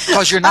it?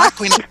 Because you're not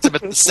Queen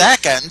Elizabeth II,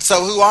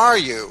 so who are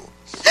you?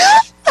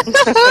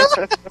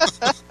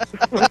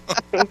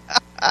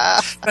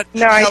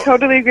 No, I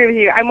totally agree with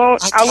you.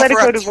 I'll let it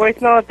go to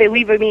voicemail if they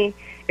leave me.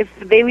 If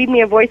they leave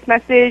me a voice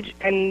message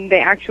and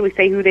they actually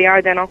say who they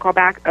are, then I'll call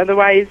back.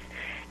 Otherwise,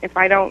 if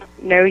I don't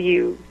know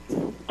you,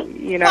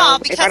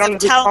 if I don't know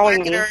who's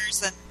calling me,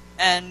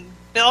 and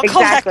bill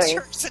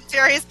collectors and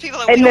various people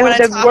that we and don't want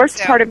to talk to.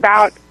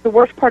 The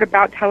worst part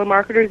about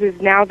telemarketers is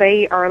now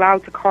they are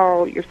allowed to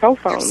call your cell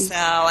phone.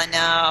 I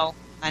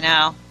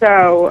know.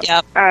 So,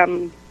 yep.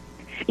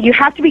 You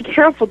have to be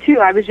careful too.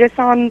 I was just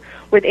on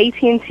with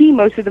AT&T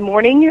most of the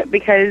morning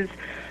because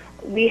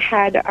we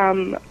had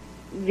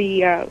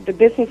the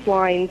business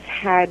lines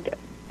had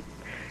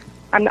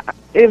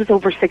it was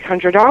over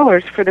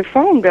 $600 for the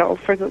phone bill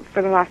for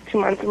the last 2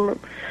 months, and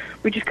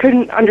we just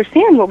couldn't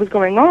understand what was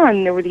going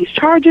on. There were these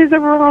charges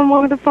that were on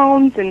one of the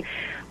phones, and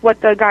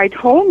what the guy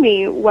told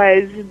me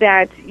was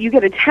that you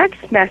get a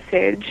text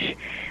message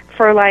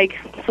for like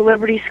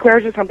Celebrity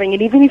Squares or something,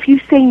 and even if you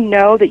say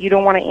no, that you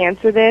don't want to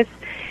answer this,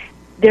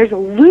 there's a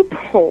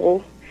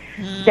loophole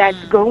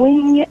that's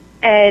going,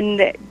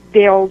 and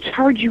they'll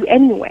charge you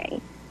anyway.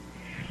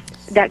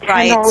 That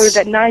 $10,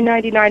 that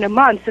 $9.99 a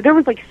month. So there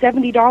was like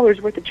 $70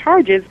 worth of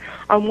charges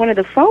on one of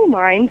the phone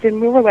lines,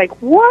 and we were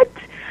like, what?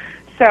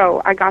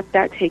 So I got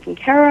that taken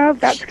care of.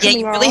 That's coming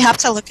you really have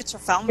to look at your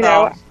phone bill.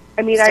 Know,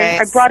 I mean,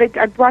 I brought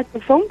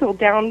the phone bill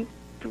down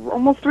to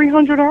almost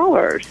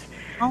 $300.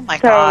 Oh my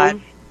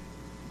God.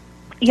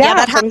 Yeah,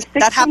 that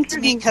happened to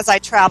me because I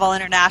travel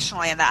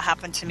internationally, and that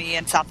happened to me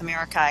in South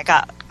America. I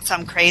got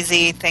some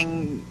crazy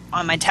thing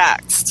on my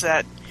text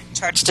that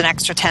charged an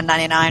extra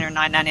 $10.99 or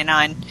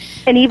 $9.99.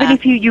 And even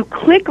if you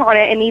click on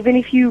it, and even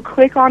if you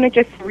click on it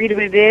just to read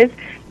what it is,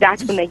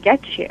 that's when they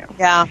get you.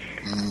 Yeah.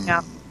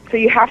 Yeah. So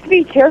you have to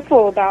be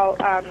careful about,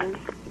 and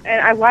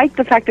I like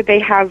the fact that they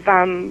have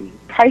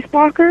price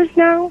blockers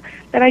now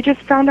that I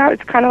just found out.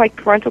 It's kind of like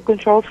parental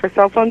controls for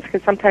cell phones,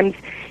 because sometimes,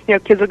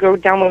 kids will go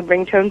download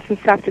ringtones and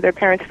stuff to their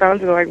parents' phones,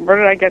 and they're like, where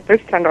did I get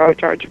this $10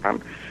 charge from?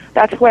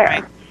 That's where.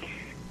 Right.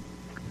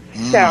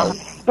 So,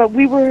 but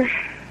we were,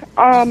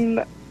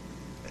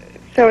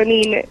 so, I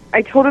mean,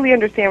 I totally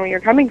understand where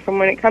you're coming from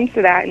when it comes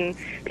to that, and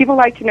people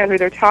like to know who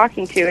they're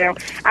talking to. Now,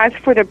 as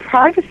for the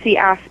privacy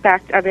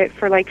aspect of it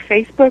for, like,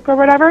 Facebook or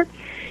whatever,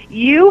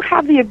 you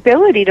have the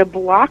ability to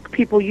block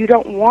people you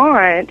don't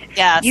want.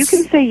 Yes. You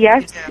can say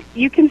yes.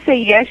 You can say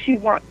yes, you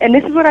want. And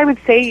this is what I would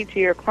say to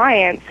your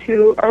clients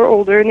who are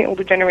older, in the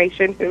older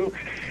generation, who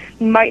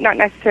might not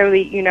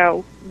necessarily,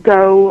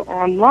 go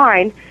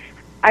online.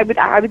 I would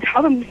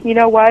tell them, you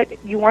know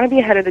what, you want to be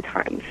ahead of the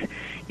times.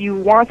 You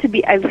want to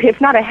be,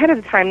 if not ahead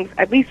of the times,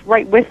 at least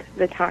right with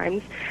the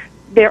times.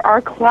 There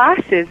are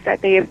classes that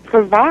they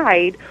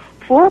provide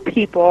for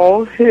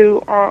people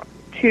who are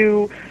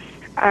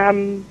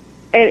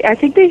and I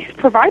think they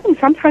provide them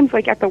sometimes,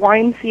 like at the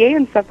YMCA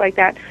and stuff like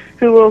that,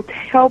 who will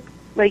help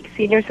like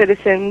senior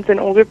citizens and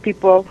older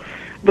people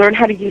learn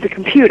how to use a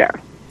computer.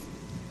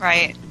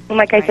 Right. And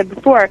like I said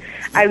before,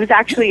 I was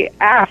actually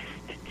asked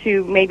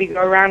to maybe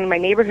go around in my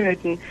neighborhood,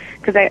 and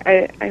because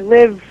I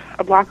live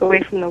a block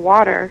away from the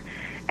water,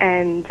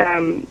 and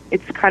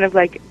it's kind of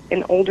like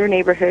an older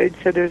neighborhood,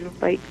 so there's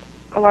like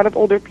a lot of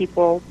older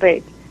people,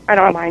 but I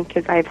don't mind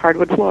because I have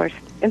hardwood floors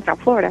in South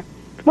Florida.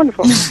 It's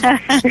wonderful.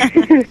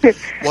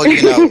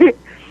 Well,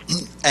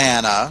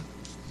 Anna,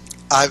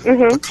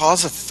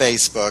 because of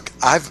Facebook,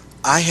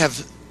 I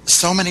have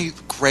so many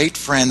great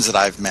friends that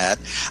I've met.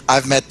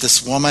 I've met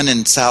this woman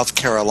in South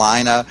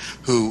Carolina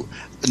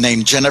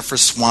named Jennifer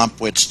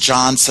Swampwich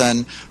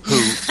Johnson,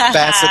 who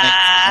fascinates me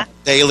on a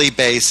daily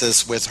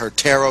basis with her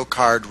tarot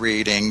card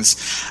readings.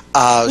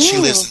 She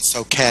lives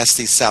in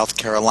Socastee, South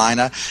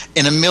Carolina.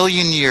 In a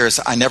million years,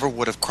 I never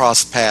would have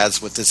crossed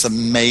paths with this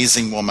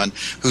amazing woman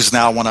who's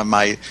now one of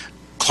my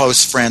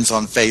close friends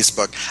on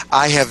Facebook.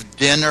 I have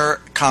dinner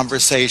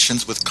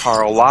conversations with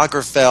Karl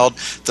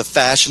Lagerfeld, the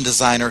fashion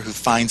designer who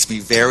finds me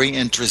very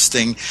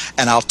interesting,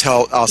 and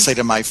I'll say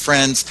to my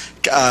friends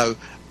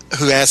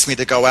who asked me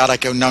to go out, I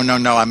go, no,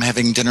 I'm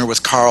having dinner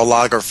with Karl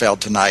Lagerfeld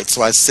tonight.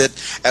 So I sit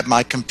at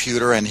my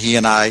computer, and he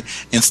and I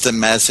instant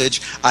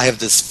message. I have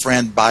this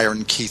friend,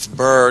 Byron Keith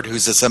Bird,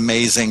 who's this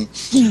amazing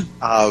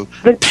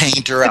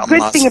painter out in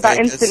Las Vegas. The good thing about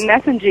instant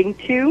messaging,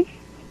 too,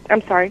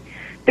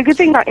 the good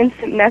thing about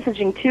instant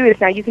messaging, too, is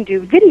now you can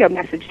do video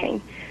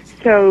messaging.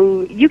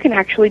 So you can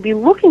actually be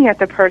looking at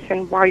the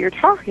person while you're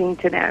talking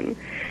to them.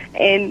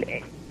 And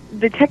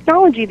the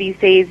technology these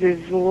days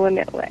is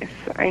limitless.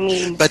 I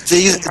mean, but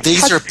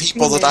these are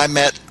people that I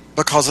met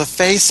because of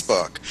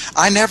Facebook.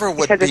 I never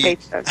would be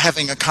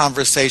having a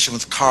conversation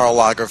with Karl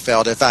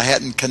Lagerfeld if I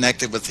hadn't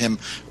connected with him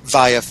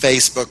via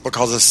Facebook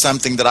because of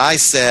something that I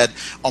said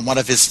on one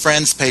of his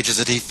friends' pages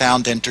that he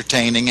found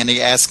entertaining, and he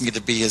asked me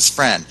to be his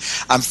friend.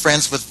 I'm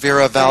friends with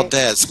Vera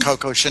Valdez,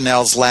 Coco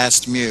Chanel's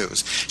last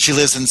muse. She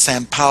lives in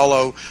Sao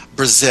Paulo,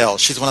 Brazil.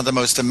 She's one of the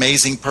most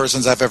amazing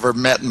persons I've ever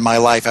met in my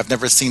life. I've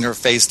never seen her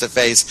face to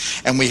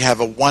face, and we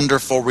have a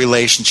wonderful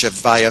relationship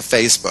via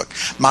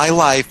Facebook. My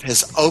life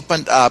has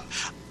opened up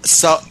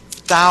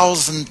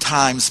 1,000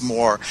 times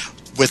more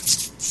with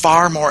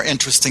far more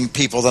interesting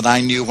people than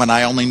I knew when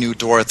I only knew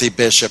Dorothy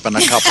Bishop and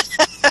a couple.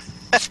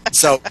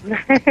 So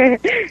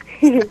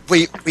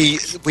we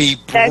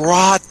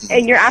broaden.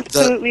 And you're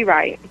absolutely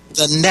right.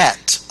 The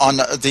net on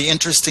the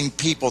interesting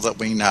people that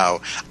we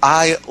know.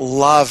 I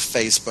love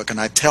Facebook,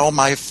 and I tell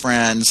my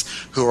friends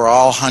who are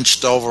all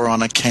hunched over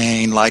on a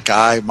cane like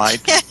I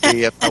might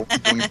be if I were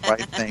doing the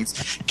right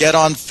things, get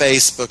on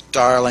Facebook,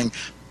 darling,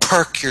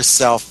 perk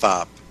yourself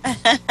up.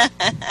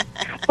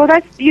 Well,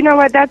 that's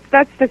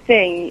the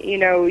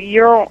thing.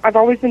 I've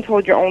always been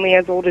told you're only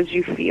as old as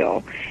you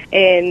feel,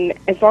 and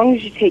as long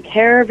as you take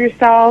care of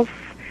yourself.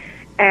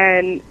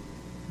 And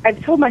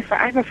I've told I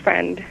have a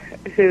friend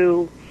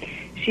who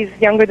she's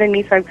younger than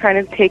me, so I've kind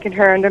of taken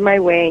her under my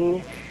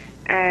wing.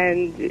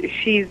 And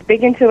she's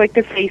big into like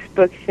the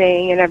Facebook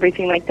thing and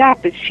everything like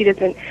that, but she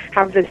doesn't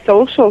have the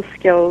social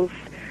skills.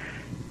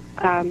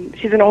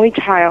 She's an only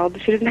child.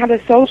 She doesn't have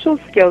the social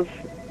skills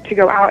to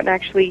go out and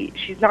actually,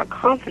 she's not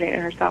confident in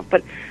herself.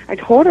 But I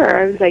told her,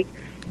 I was like,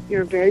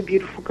 you're a very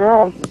beautiful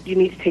girl. You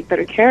need to take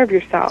better care of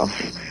yourself.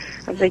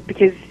 I was like,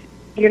 because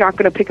you're not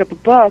going to pick up a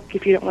book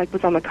if you don't like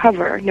what's on the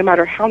cover, no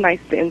matter how nice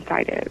the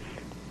inside is.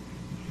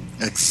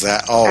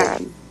 Exactly. Oh,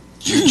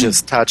 you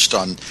just touched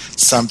on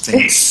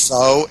something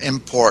so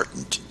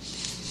important.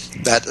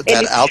 That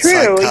it's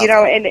outside true, cover. you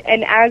know,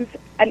 and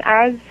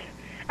as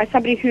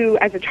somebody who,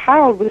 as a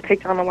child, was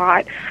picked on a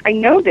lot, I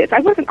know this. I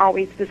wasn't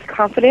always this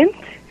confident.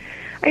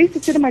 I used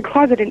to sit in my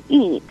closet and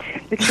eat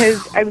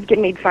because I was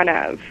getting made fun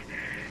of,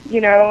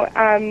 you know.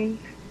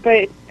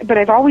 But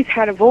I've always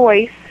had a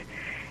voice,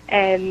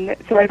 and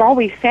so I've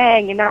always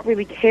sang and not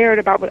really cared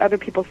about what other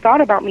people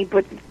thought about me.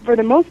 But for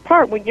the most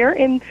part, when you're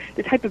in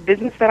the type of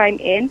business that I'm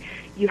in,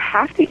 you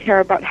have to care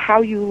about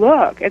how you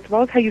look as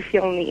well as how you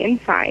feel on the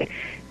inside.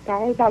 It's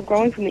all about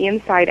growing from the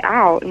inside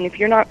out, and if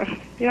you're not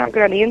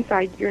good on the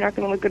inside, you're not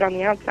going to look good on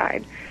the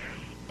outside.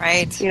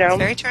 Right. You know,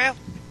 very true.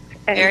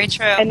 And, very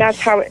true. And that's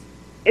how it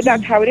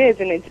is,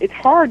 and it's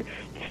hard.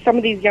 Some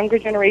of these younger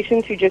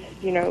generations who just,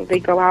 you know, they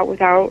go out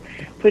without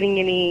putting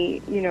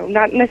any, you know,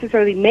 not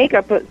necessarily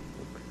makeup, but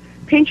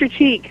paint your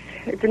cheeks.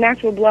 It's a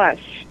natural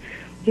blush,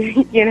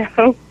 you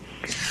know.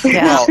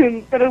 Yeah.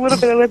 Put a little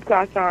bit of lip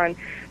gloss on,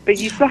 but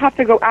you still have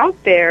to go out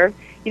there.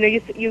 You know,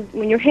 you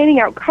when you're handing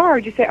out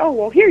cards, you say, "Oh,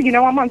 well, here, you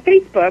know, I'm on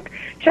Facebook.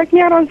 Check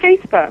me out on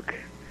Facebook."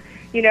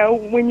 You know,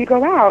 when you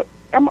go out,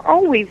 I'm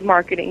always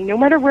marketing. No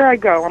matter where I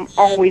go, I'm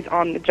always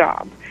on the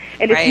job.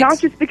 And it's not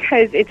just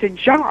because it's a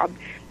job.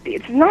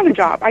 It's not a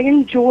job. I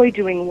enjoy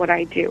doing what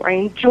I do. I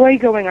enjoy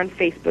going on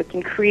Facebook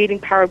and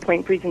creating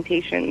PowerPoint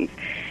presentations.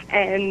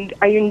 And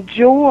I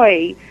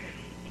enjoy,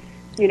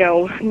 you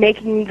know,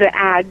 making the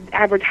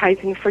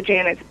advertising for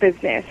Janet's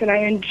business. And I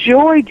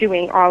enjoy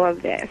doing all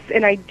of this.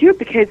 And I do it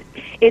because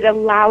it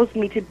allows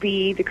me to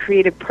be the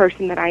creative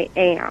person that I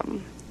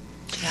am.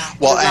 Yeah.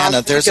 Well,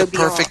 Anna, there's a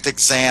perfect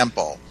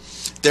example.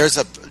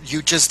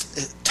 You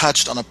just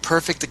touched on a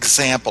perfect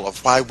example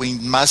of why we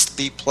must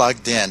be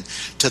plugged in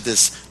to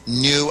this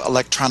new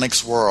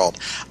electronics world.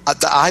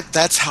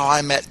 That's how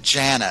I met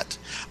Janet,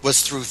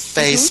 was through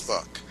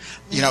Facebook.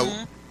 Mm-hmm. You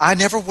know, I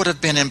never would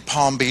have been in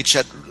Palm Beach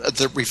at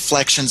the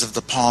reflections of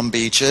the Palm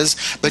Beaches,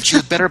 but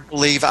you'd better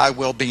believe I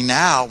will be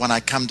now when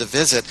I come to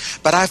visit.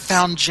 But I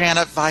found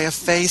Janet via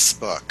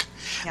Facebook.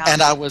 Yeah.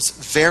 And I was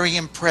very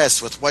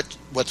impressed with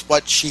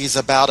what she's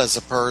about as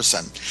a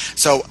person.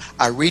 So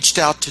I reached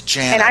out to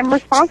Janet. And I'm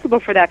responsible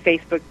for that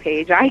Facebook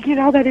page. I get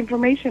all that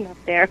information up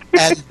there.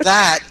 And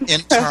that,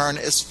 in turn,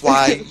 is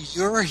why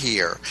you're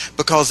here.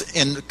 Because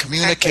in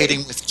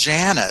communicating with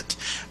Janet,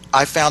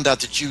 I found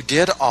out that you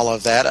did all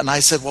of that. And I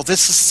said, well,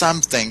 this is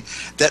something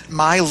that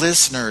my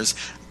listeners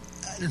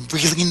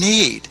really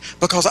need,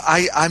 because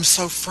I'm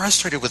so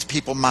frustrated with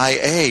people my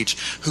age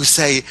who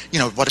say, you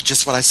know,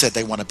 what I said,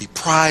 they want to be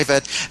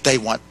private, they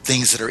want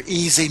things that are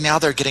easy. Now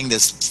they're getting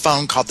this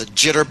phone called the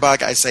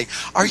jitterbug. I say,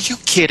 are you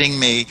kidding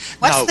me?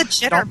 What's the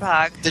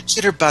jitterbug? The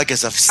jitterbug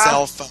is a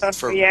cell phone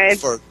for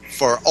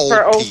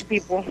old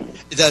people.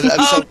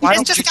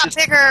 It's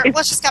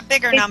just got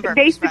bigger numbers.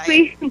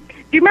 Basically, right?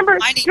 Do you remember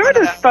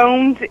those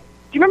phones?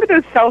 Do you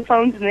remember those cell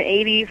phones in the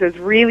 80s, those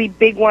really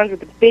big ones with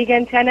the big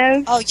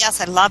antennas? Oh,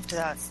 yes, I loved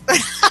those.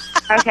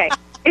 Okay.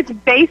 It's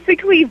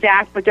basically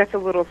that, but just a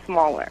little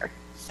smaller.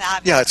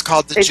 Fabulous. Yeah, it's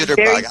called the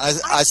jitterbug.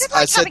 I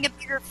said having a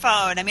bigger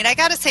phone. I mean, I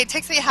got to say, it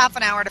takes me half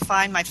an hour to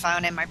find my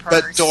phone in my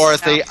purse. But,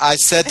 Dorothy, you know? I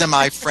said to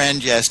my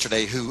friend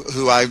yesterday,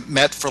 who I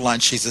met for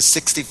lunch, she's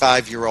a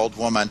 65-year-old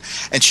woman,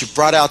 and she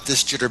brought out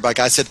this jitterbug.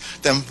 I said,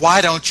 then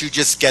why don't you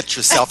just get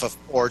yourself a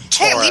Ford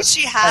Taurus at least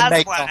she has and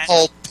make one. The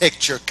whole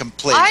picture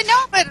complete? I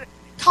know, but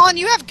Colin,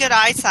 you have good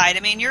eyesight. I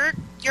mean, you're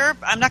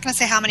I'm not going to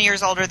say how many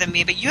years older than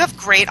me, but you have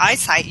great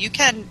eyesight.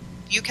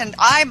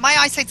 My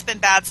eyesight's been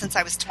bad since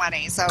I was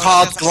 20. So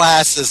called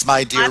glasses,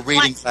 my dear,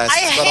 reading glasses. I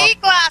hate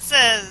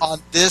glasses.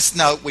 On this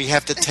note, we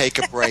have to take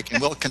a break,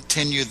 and we'll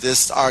continue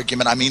this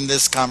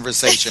this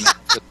conversation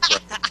after the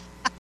break.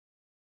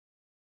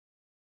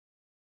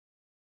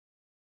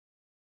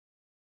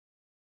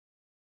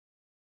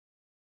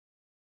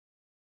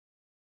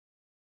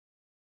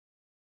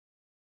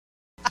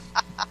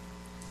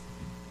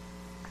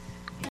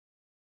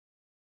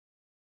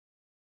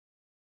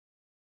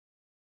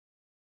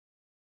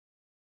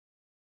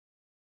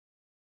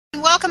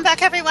 Welcome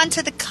back, everyone,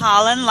 to the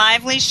Colin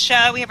Lively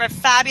Show. We have our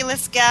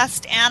fabulous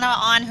guest, Anna,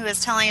 on, who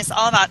is telling us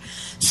all about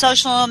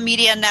social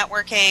media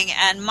networking.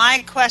 And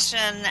my question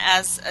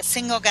as a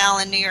single gal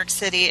in New York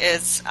City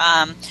is,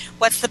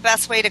 what's the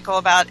best way to go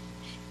about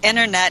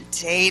internet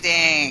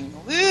dating?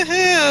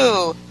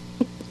 Woohoo!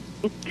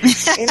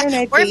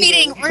 We're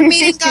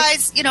meeting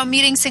guys,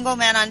 meeting single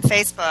men on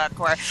Facebook,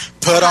 or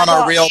put on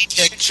a real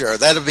picture.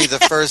 That'll be the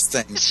first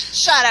thing.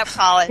 Shut up,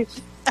 Colin.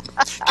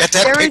 Get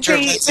that picture of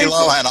Lindsay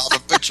Lohan. I'll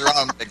put your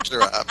own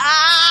picture up.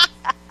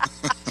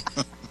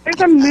 There's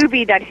a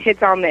movie that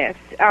hits on this.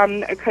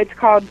 It's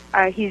called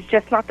He's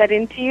Just Not That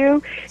Into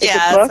You. It's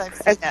a book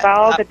as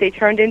well that they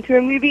turned into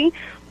a movie.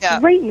 Yeah.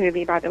 Great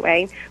movie, by the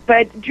way.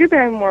 But Drew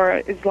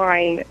Barrymore's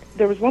line,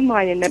 there was one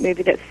line in that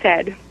movie that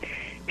said,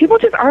 people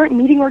just aren't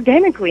meeting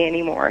organically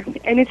anymore.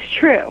 And it's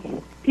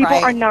true. People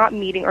are not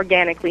meeting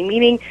organically,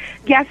 meaning,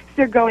 yes,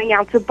 they're going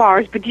out to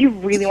bars, but do you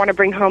really want to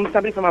bring home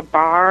somebody from a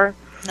bar?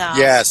 No.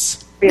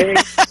 Yes. Really?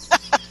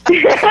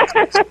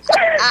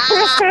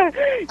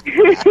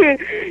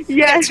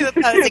 Yes. Two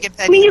opposing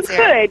opinions.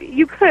 I mean,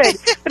 you could,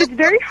 but it's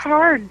very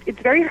hard. It's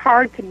very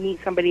hard to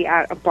meet somebody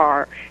at a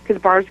bar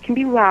because bars can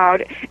be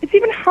loud. It's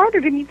even harder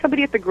to meet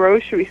somebody at the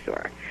grocery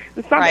store.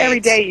 It's not every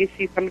day you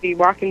see somebody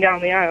walking down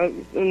the aisle,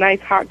 a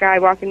nice hot guy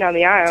walking down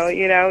the aisle.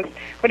 You know,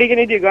 what are you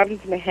going to do? Go up and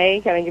say, "Hey,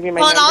 can I give you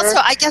my number?" Well, and also,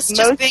 I guess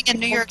just being in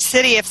New York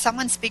City, if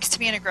someone speaks to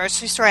me in a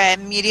grocery store, I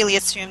immediately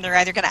assume they're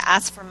either going to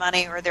ask for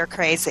money or they're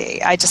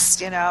crazy. I'm just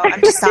not.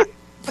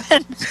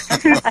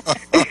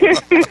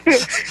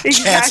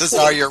 Chances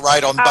are you're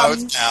right on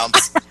both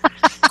counts.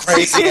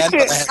 Crazy and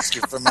going to ask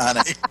you for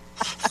money.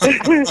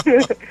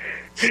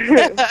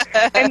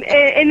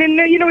 and then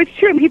it's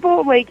true.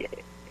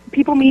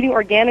 People meeting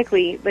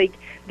organically, like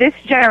this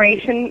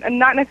generation, and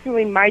not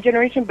necessarily my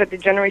generation, but the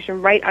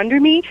generation right under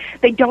me,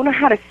 they don't know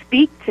how to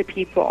speak to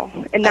people,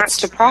 and that's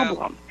the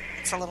problem.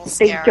 It's a little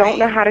scary. They don't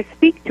know how to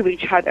speak to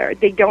each other.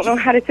 They don't know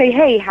how to say,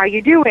 "Hey, how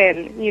you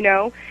doing?" You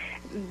know.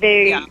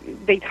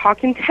 They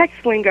talk in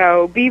text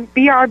lingo,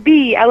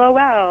 BRB,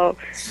 LOL,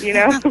 you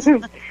know.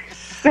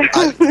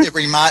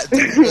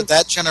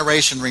 That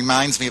generation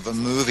reminds me of a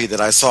movie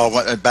that I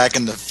saw back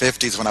in the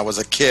 50s when I was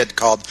a kid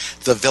called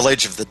The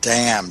Village of the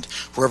Damned,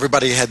 where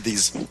everybody had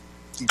these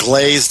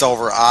glazed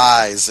over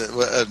eyes.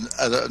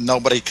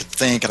 Nobody could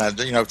think, and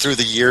through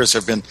the years there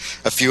have been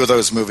a few of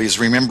those movies.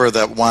 Remember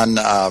that one,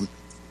 the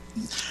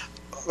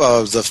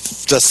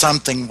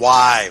Something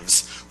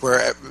Wives,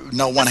 where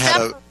no one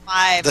had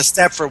the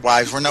Stepford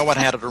Wives, where no one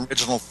had an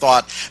original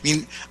thought. I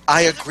mean,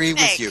 I agree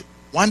with you.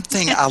 One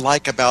thing I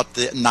like about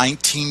the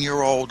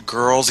 19-year-old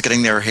girls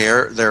getting their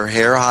hair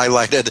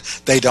highlighted,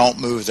 they don't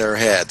move their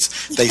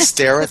heads. They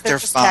stare at their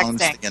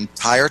phones the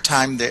entire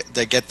time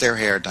they get their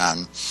hair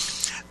done.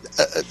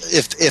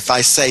 If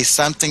I say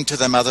something to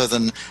them other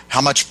than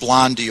 "how much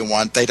blonde do you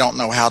want," they don't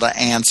know how to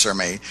answer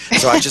me.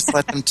 So I just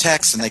let them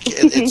text, and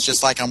it's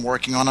just like I'm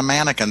working on a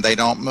mannequin. They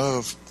don't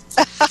move.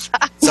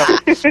 So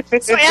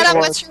Anna,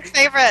 what's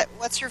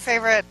your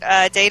favorite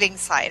dating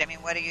site? I mean,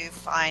 what do you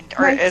find?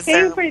 Or My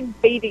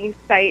favorite dating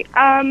site?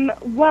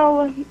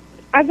 Well,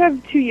 as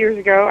of 2 years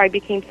ago, I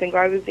became single.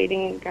 I was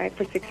dating a guy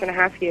for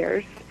 6.5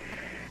 years,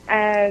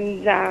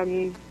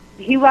 and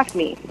he left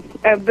me.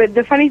 But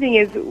the funny thing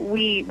is,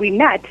 we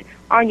met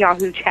on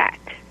Yahoo Chat.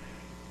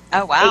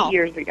 Oh, wow. 8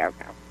 years ago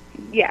now.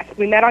 Yes,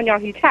 we met on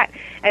Yahoo Chat,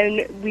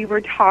 and we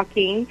were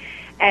talking.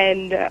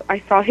 And I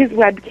saw his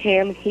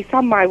webcam, he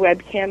saw my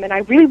webcam, and I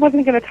really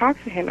wasn't going to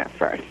talk to him at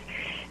first.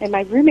 And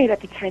my roommate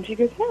at the time, she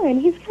goes, "No,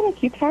 and he's kind of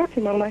cute, talk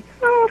to him." I'm like,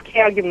 "Oh, okay,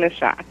 I'll give him a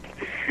shot."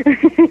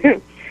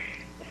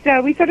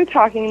 So we started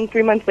talking, and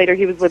 3 months later,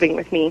 he was living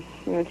with me.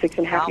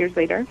 6.5 years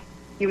later,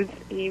 he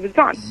was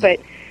gone. But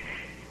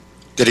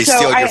did he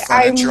steal your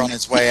furniture on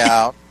his way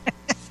out?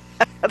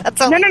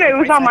 No, it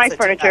was all my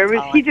furniture.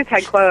 He just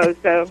had clothes,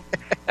 so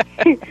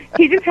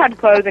he just had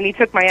clothes, and he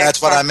took my.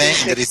 That's what I mean.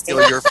 Did he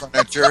steal your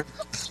furniture?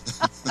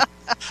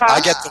 I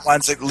get the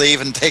ones that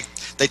leave and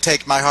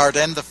take my heart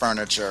and the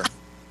furniture.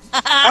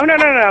 Oh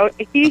no!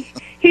 He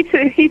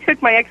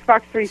took my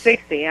Xbox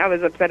 360. I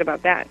was upset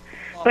about that.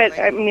 But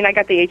I mean, I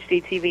got the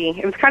HD TV.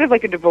 It was kind of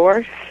like a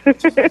divorce.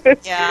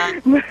 Yeah.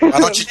 Why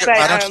don't you go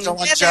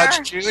on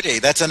Judge Judy?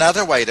 That's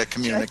another way to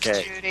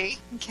communicate. Judge Judy.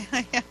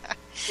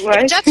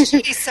 What? Judge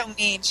Judy's so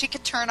mean. She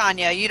could turn on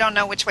you. You don't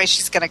know which way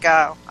she's going to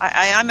go.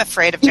 I'm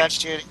afraid of Judge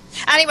Judy.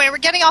 Anyway, we're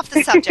getting off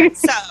the subject.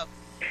 So,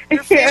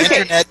 your favorite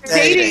internet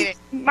dating.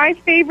 My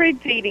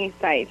favorite dating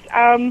sites.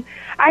 I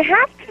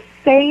have to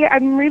say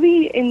I'm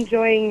really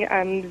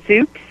enjoying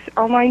Zoop's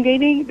online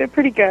dating. They're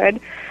pretty good.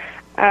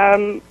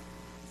 I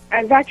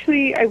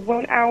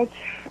went out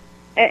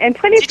and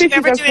Plenty of Fish is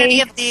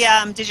okay.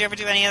 Did you ever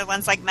do any of the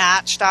ones like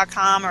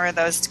Match.com, or are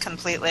those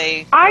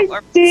completely? I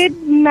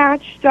did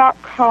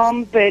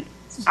Match.com, but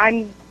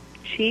I'm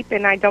cheap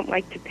and I don't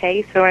like to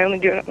pay, so I only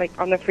do it like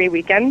on the free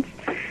weekends.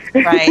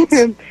 Right.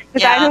 Because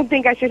I don't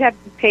think I should have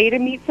to pay to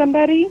meet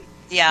somebody.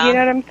 Yeah. You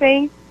know what I'm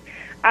saying?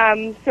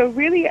 So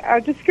really,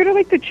 just go to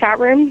like the chat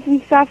rooms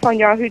and stuff on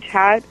Yahoo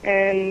Chat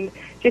and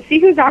just see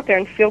who's out there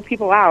and feel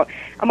people out.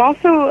 I'm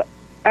also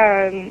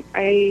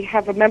I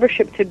have a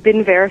membership to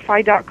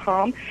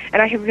binverify.com,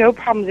 and I have no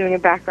problem doing a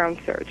background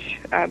search,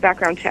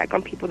 background check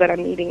on people that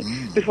I'm meeting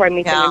before I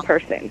meet them in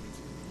person.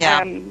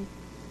 Yeah.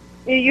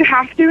 You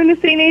have to in this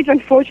day and age,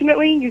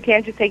 unfortunately. You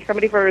can't just take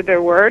somebody for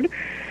their word.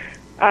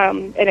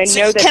 And I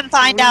know you that can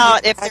find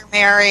out if they're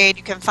married.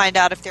 You can find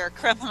out if they're a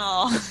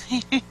criminal,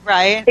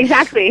 right?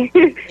 Exactly.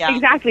 Yeah.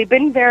 Exactly.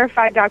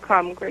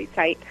 Binverify.com, great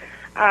site.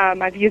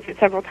 I've used it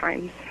several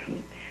times.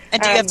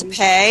 And do you have to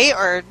pay,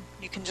 or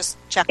You can just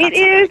check on It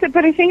is,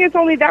 but I think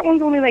that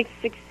one's only like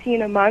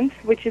 $16 a month,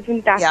 which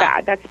isn't that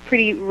bad. That's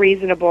pretty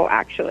reasonable,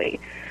 actually.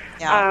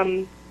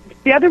 Yeah.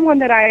 The other one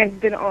that I have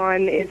been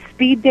on is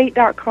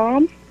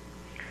speeddate.com.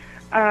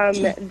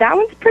 That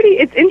one's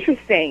it's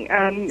interesting.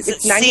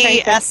 It's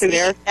 99 cents to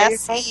verify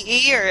yourself.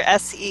 S-E-E or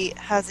S-E,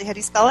 how do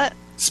you spell it?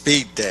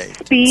 Speed date.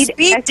 Speed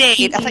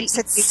date. I thought you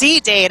said C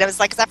date. I was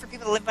like, is that for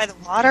people that live by the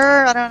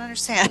water? I don't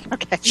understand.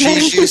 Okay.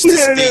 She's used to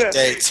speed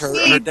dates.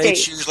 Her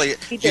dates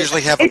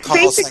usually have a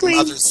call saying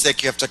mother's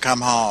sick, you have to come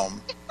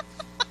home.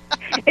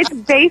 It's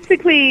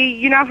basically,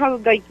 you know how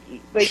like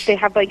they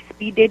have like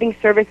speed dating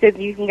services.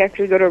 You can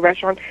actually go to a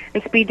restaurant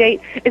and speed date.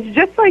 It's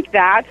just like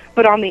that,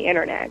 but on the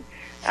internet.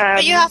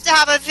 But you have to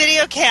have a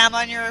video cam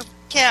on your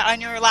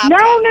laptop.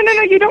 No.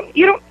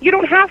 You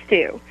don't have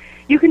to.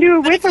 You can do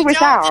it with or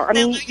without. I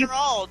mean, you're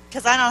old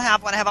because I don't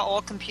have one. I have an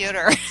old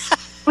computer.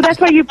 Well, that's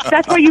why you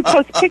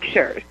post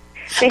pictures.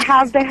 They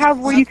have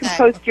where you can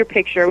post your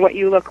picture, what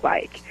you look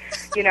like,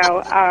 you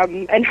know,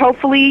 and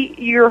hopefully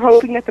you're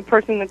hoping that the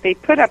person that they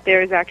put up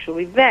there is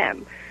actually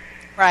them.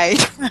 Right.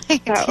 So.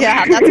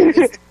 Yeah, that's a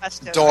good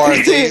question.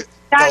 Dorothy.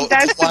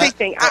 That's the big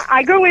thing.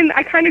 I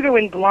kind of go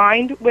in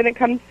blind when it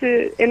comes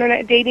to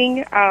internet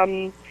dating.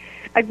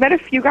 I've met a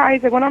few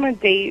guys. I went on a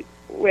date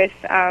with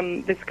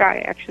this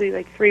guy actually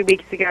like 3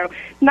 weeks ago.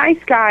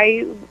 Nice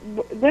guy,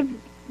 lived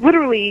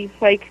literally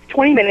like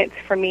 20 minutes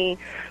from me,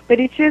 but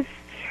it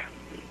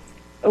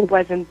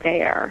wasn't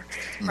there.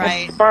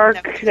 Right. A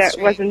spark that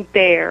wasn't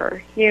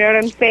there. You know what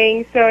I'm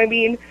saying? So I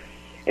mean,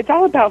 it's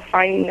all about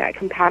finding that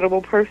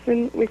compatible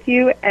person with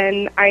you,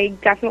 and I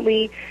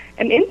definitely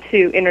am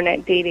into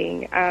internet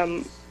dating.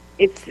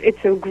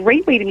 It's a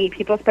great way to meet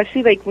people,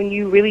 especially like when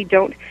you really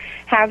don't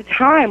have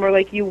time or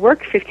like you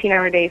work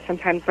 15-hour days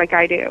sometimes like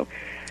I do.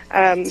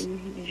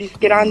 You just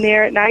get on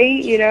there at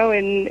night, you know,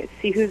 and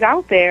see who's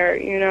out there,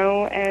 you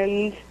know,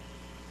 and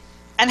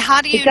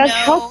how do you it does know,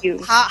 help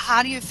you.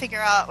 How do you figure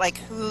out like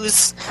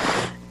who's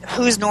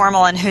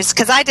normal and who's,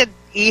 because I did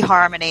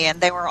eHarmony and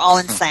they were all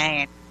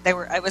insane. It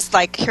was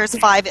like, here's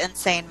 5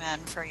 insane men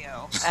for you.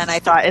 And I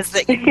thought,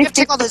 you have to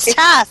take all those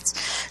tests.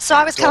 So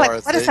I was kind of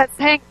like, what is that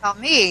saying about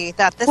me?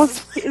 That this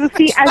is...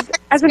 See,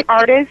 as an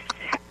artist,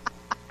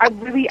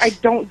 I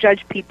don't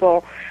judge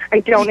people. I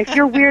don't. If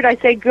you're weird, I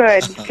say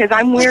good, because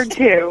I'm weird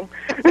too.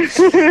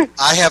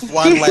 I have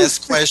one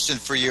last question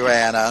for you,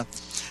 Anna.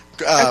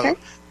 Okay.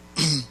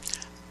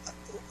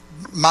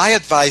 My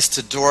advice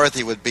to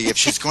Dorothy would be, if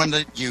she's going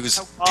to use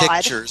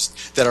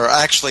pictures that are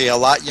actually a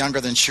lot younger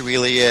than she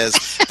really is,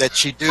 that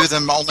she do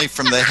them only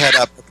from the head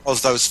up,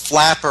 because those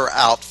flapper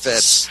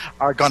outfits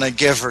are going to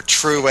give her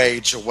true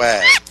age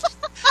away.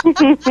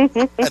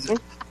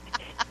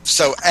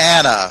 So,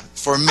 Anna,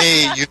 for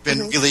me, you've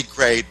been really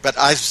great, but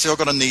I'm still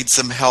going to need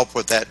some help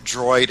with that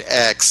Droid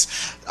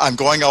X. I'm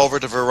going over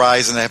to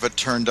Verizon and have it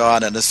turned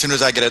on, and as soon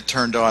as I get it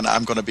turned on,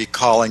 I'm going to be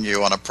calling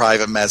you on a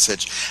private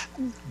message.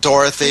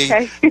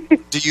 Dorothy,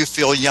 do you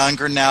feel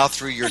younger now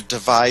through your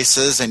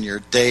devices and your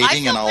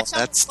dating and all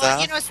that stuff?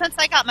 Well, you know, since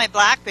I got my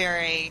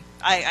BlackBerry,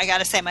 I got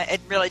to say it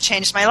really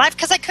changed my life,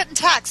 because I couldn't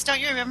text. Don't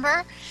you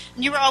remember?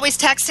 And you were always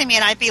texting me,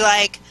 and I'd be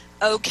like,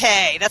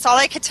 okay. That's all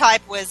I could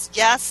type was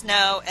yes,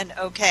 no, and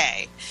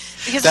okay.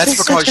 That's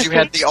because you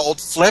had the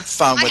old flip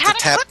phone with the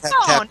tap, tap,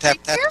 tap, tap,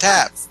 tap,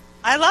 tap.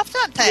 I loved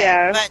that thing.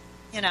 Yeah. But,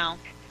 you know,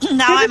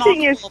 now I'm the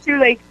thing is, too,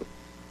 like,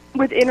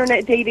 with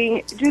internet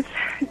dating, just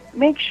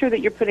make sure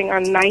that you're putting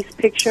on nice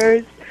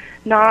pictures,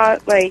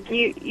 not, like,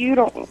 you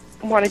don't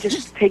want to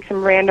just take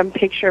some random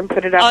picture and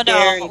put it up there.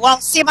 Oh, no.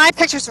 Well, see, my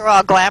pictures are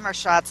all glamour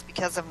shots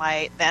because of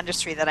the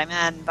industry that I'm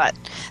in, but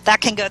that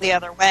can go the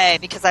other way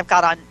because I've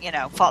got on, you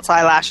know, false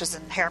eyelashes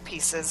and hair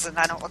pieces, and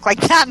I don't look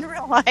like that in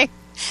real life,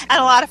 and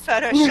a lot of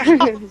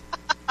Photoshop.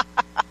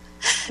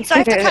 So I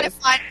have to kind of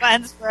find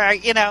ones where,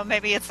 you know,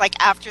 maybe it's like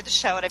after the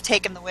show and I've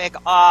taken the wig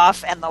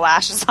off and the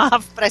lashes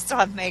off, but I still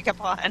have makeup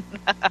on.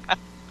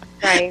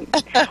 Right.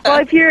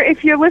 Well,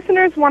 if your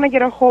listeners want to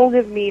get a hold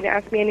of me to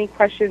ask me any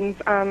questions,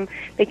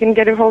 they can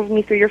get a hold of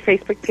me through your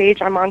Facebook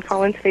page. I'm on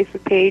Colin's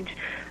Facebook page.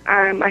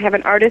 I have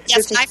an artist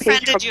business page. Yes,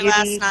 I friended you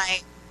last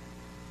night.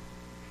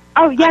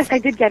 Oh, yes, I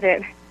did get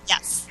it.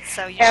 Yes.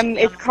 So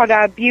it's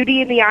called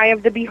Beauty in the Eye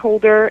of the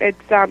Beholder.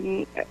 It's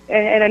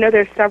and I know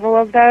there's several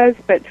of those,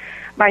 but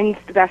mine's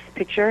the best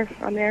picture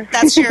on there.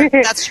 That's your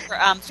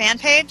fan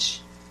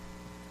page?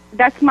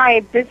 That's my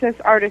business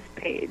artist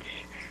page.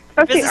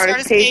 Business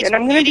artist page, and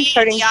I'm going to be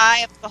starting the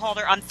Eye of the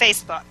Beholder on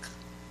Facebook.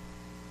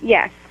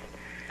 Yes.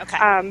 Okay.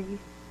 And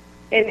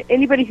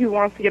anybody who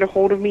wants to get a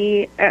hold of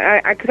me,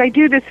 because I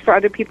do this for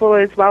other people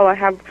as well. I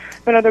have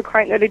another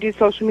client that I do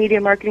social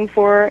media marketing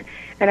for,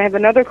 and I have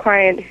another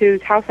client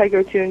whose house I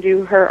go to and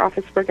do her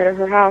office work at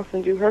her house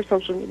and do her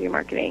social media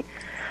marketing.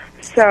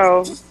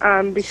 So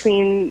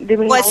between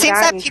doing all that, it seems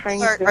that and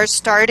people are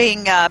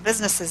starting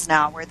businesses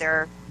now where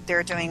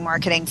they're doing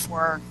marketing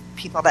for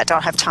people that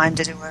don't have time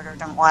to do it or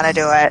don't want to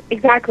do it.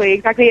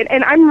 Exactly.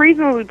 And I'm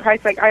reasonably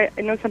priced. Like I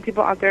know some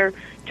people out there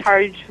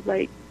charge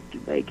like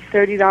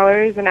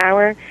 $30 an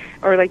hour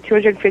or like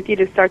 $250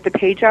 to start the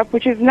page up,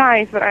 which is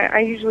nice, but I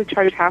usually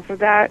charge half of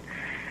that.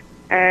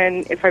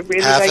 And if I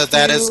really half like of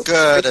that you, is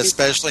good,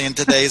 especially in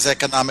today's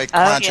economic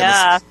Oh, crunch.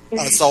 yeah. And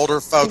us older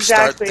folks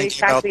start Exactly,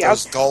 thinking about exactly.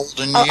 those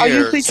golden I'll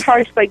usually years.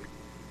 charge like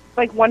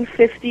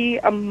 $150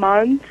 a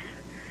month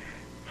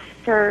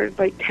for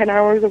like 10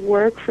 hours of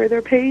work for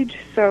their page.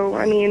 So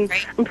I mean,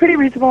 Great. I'm pretty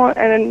reasonable,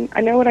 and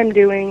I know what I'm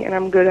doing, and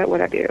I'm good at what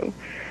I do.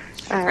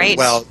 Great.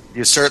 Well,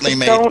 you certainly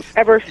made Don't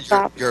ever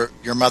stop. your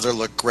mother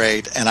look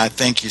great, and I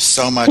thank you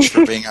so much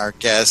for being our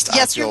guest.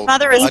 Yes, I your feel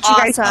mother is Thank you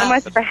guys so awesome.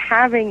 much for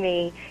having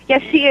me.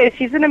 Yes, she is.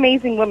 She's an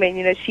amazing woman.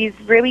 You know, she's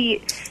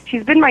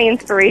been my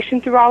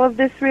inspiration through all of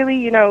this, really,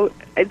 you know,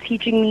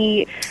 teaching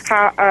me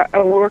how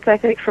a work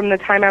ethic from the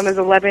time I was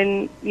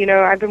 11. You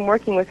know, I've been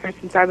working with her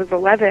since I was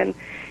 11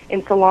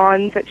 in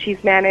salons that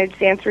she's managed,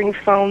 answering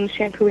phones,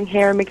 shampooing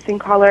hair, mixing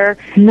color,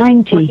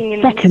 90 working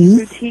in seconds.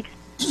 boutiques.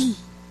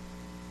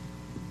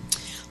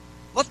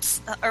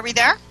 Whoops. Are we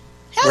there?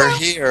 we're Hello.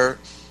 here.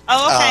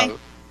 Oh, okay.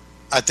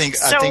 I think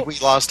we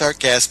lost our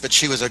guest, but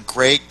she was a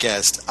great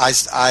guest.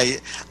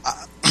 I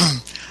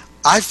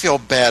feel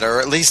better.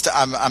 At least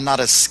I'm not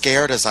as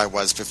scared as I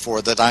was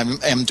before. That I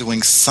am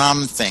doing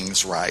some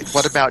things right.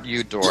 What about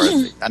you,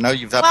 Dorothy? I know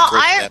you've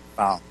upgraded that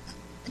phone.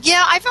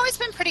 Yeah, I've always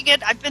been pretty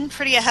good. I've been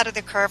pretty ahead of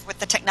the curve with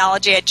the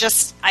technology.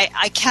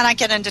 I cannot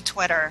get into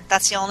Twitter.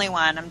 That's the only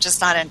one. I'm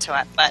just not into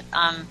it. But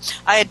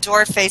I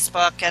adore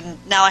Facebook, and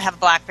now I have a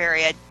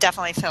BlackBerry. I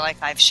definitely feel like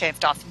I've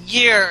shaved off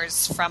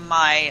years from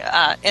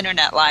my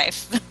internet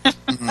life,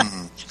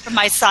 from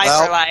my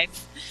cyber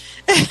life.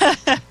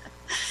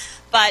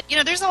 But, you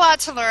know, there's a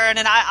lot to learn,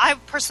 and I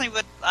personally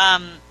would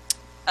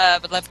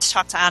love to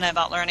talk to Anna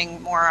about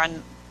learning more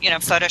on, you know,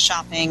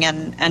 photoshopping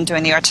and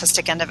doing the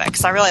artistic end of it,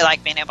 because I really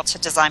like being able to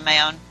design my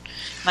own.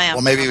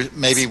 Well,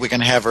 maybe we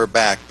can have her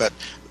back, but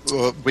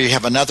we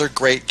have another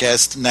great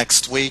guest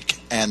next week,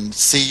 and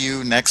see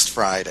you next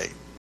Friday.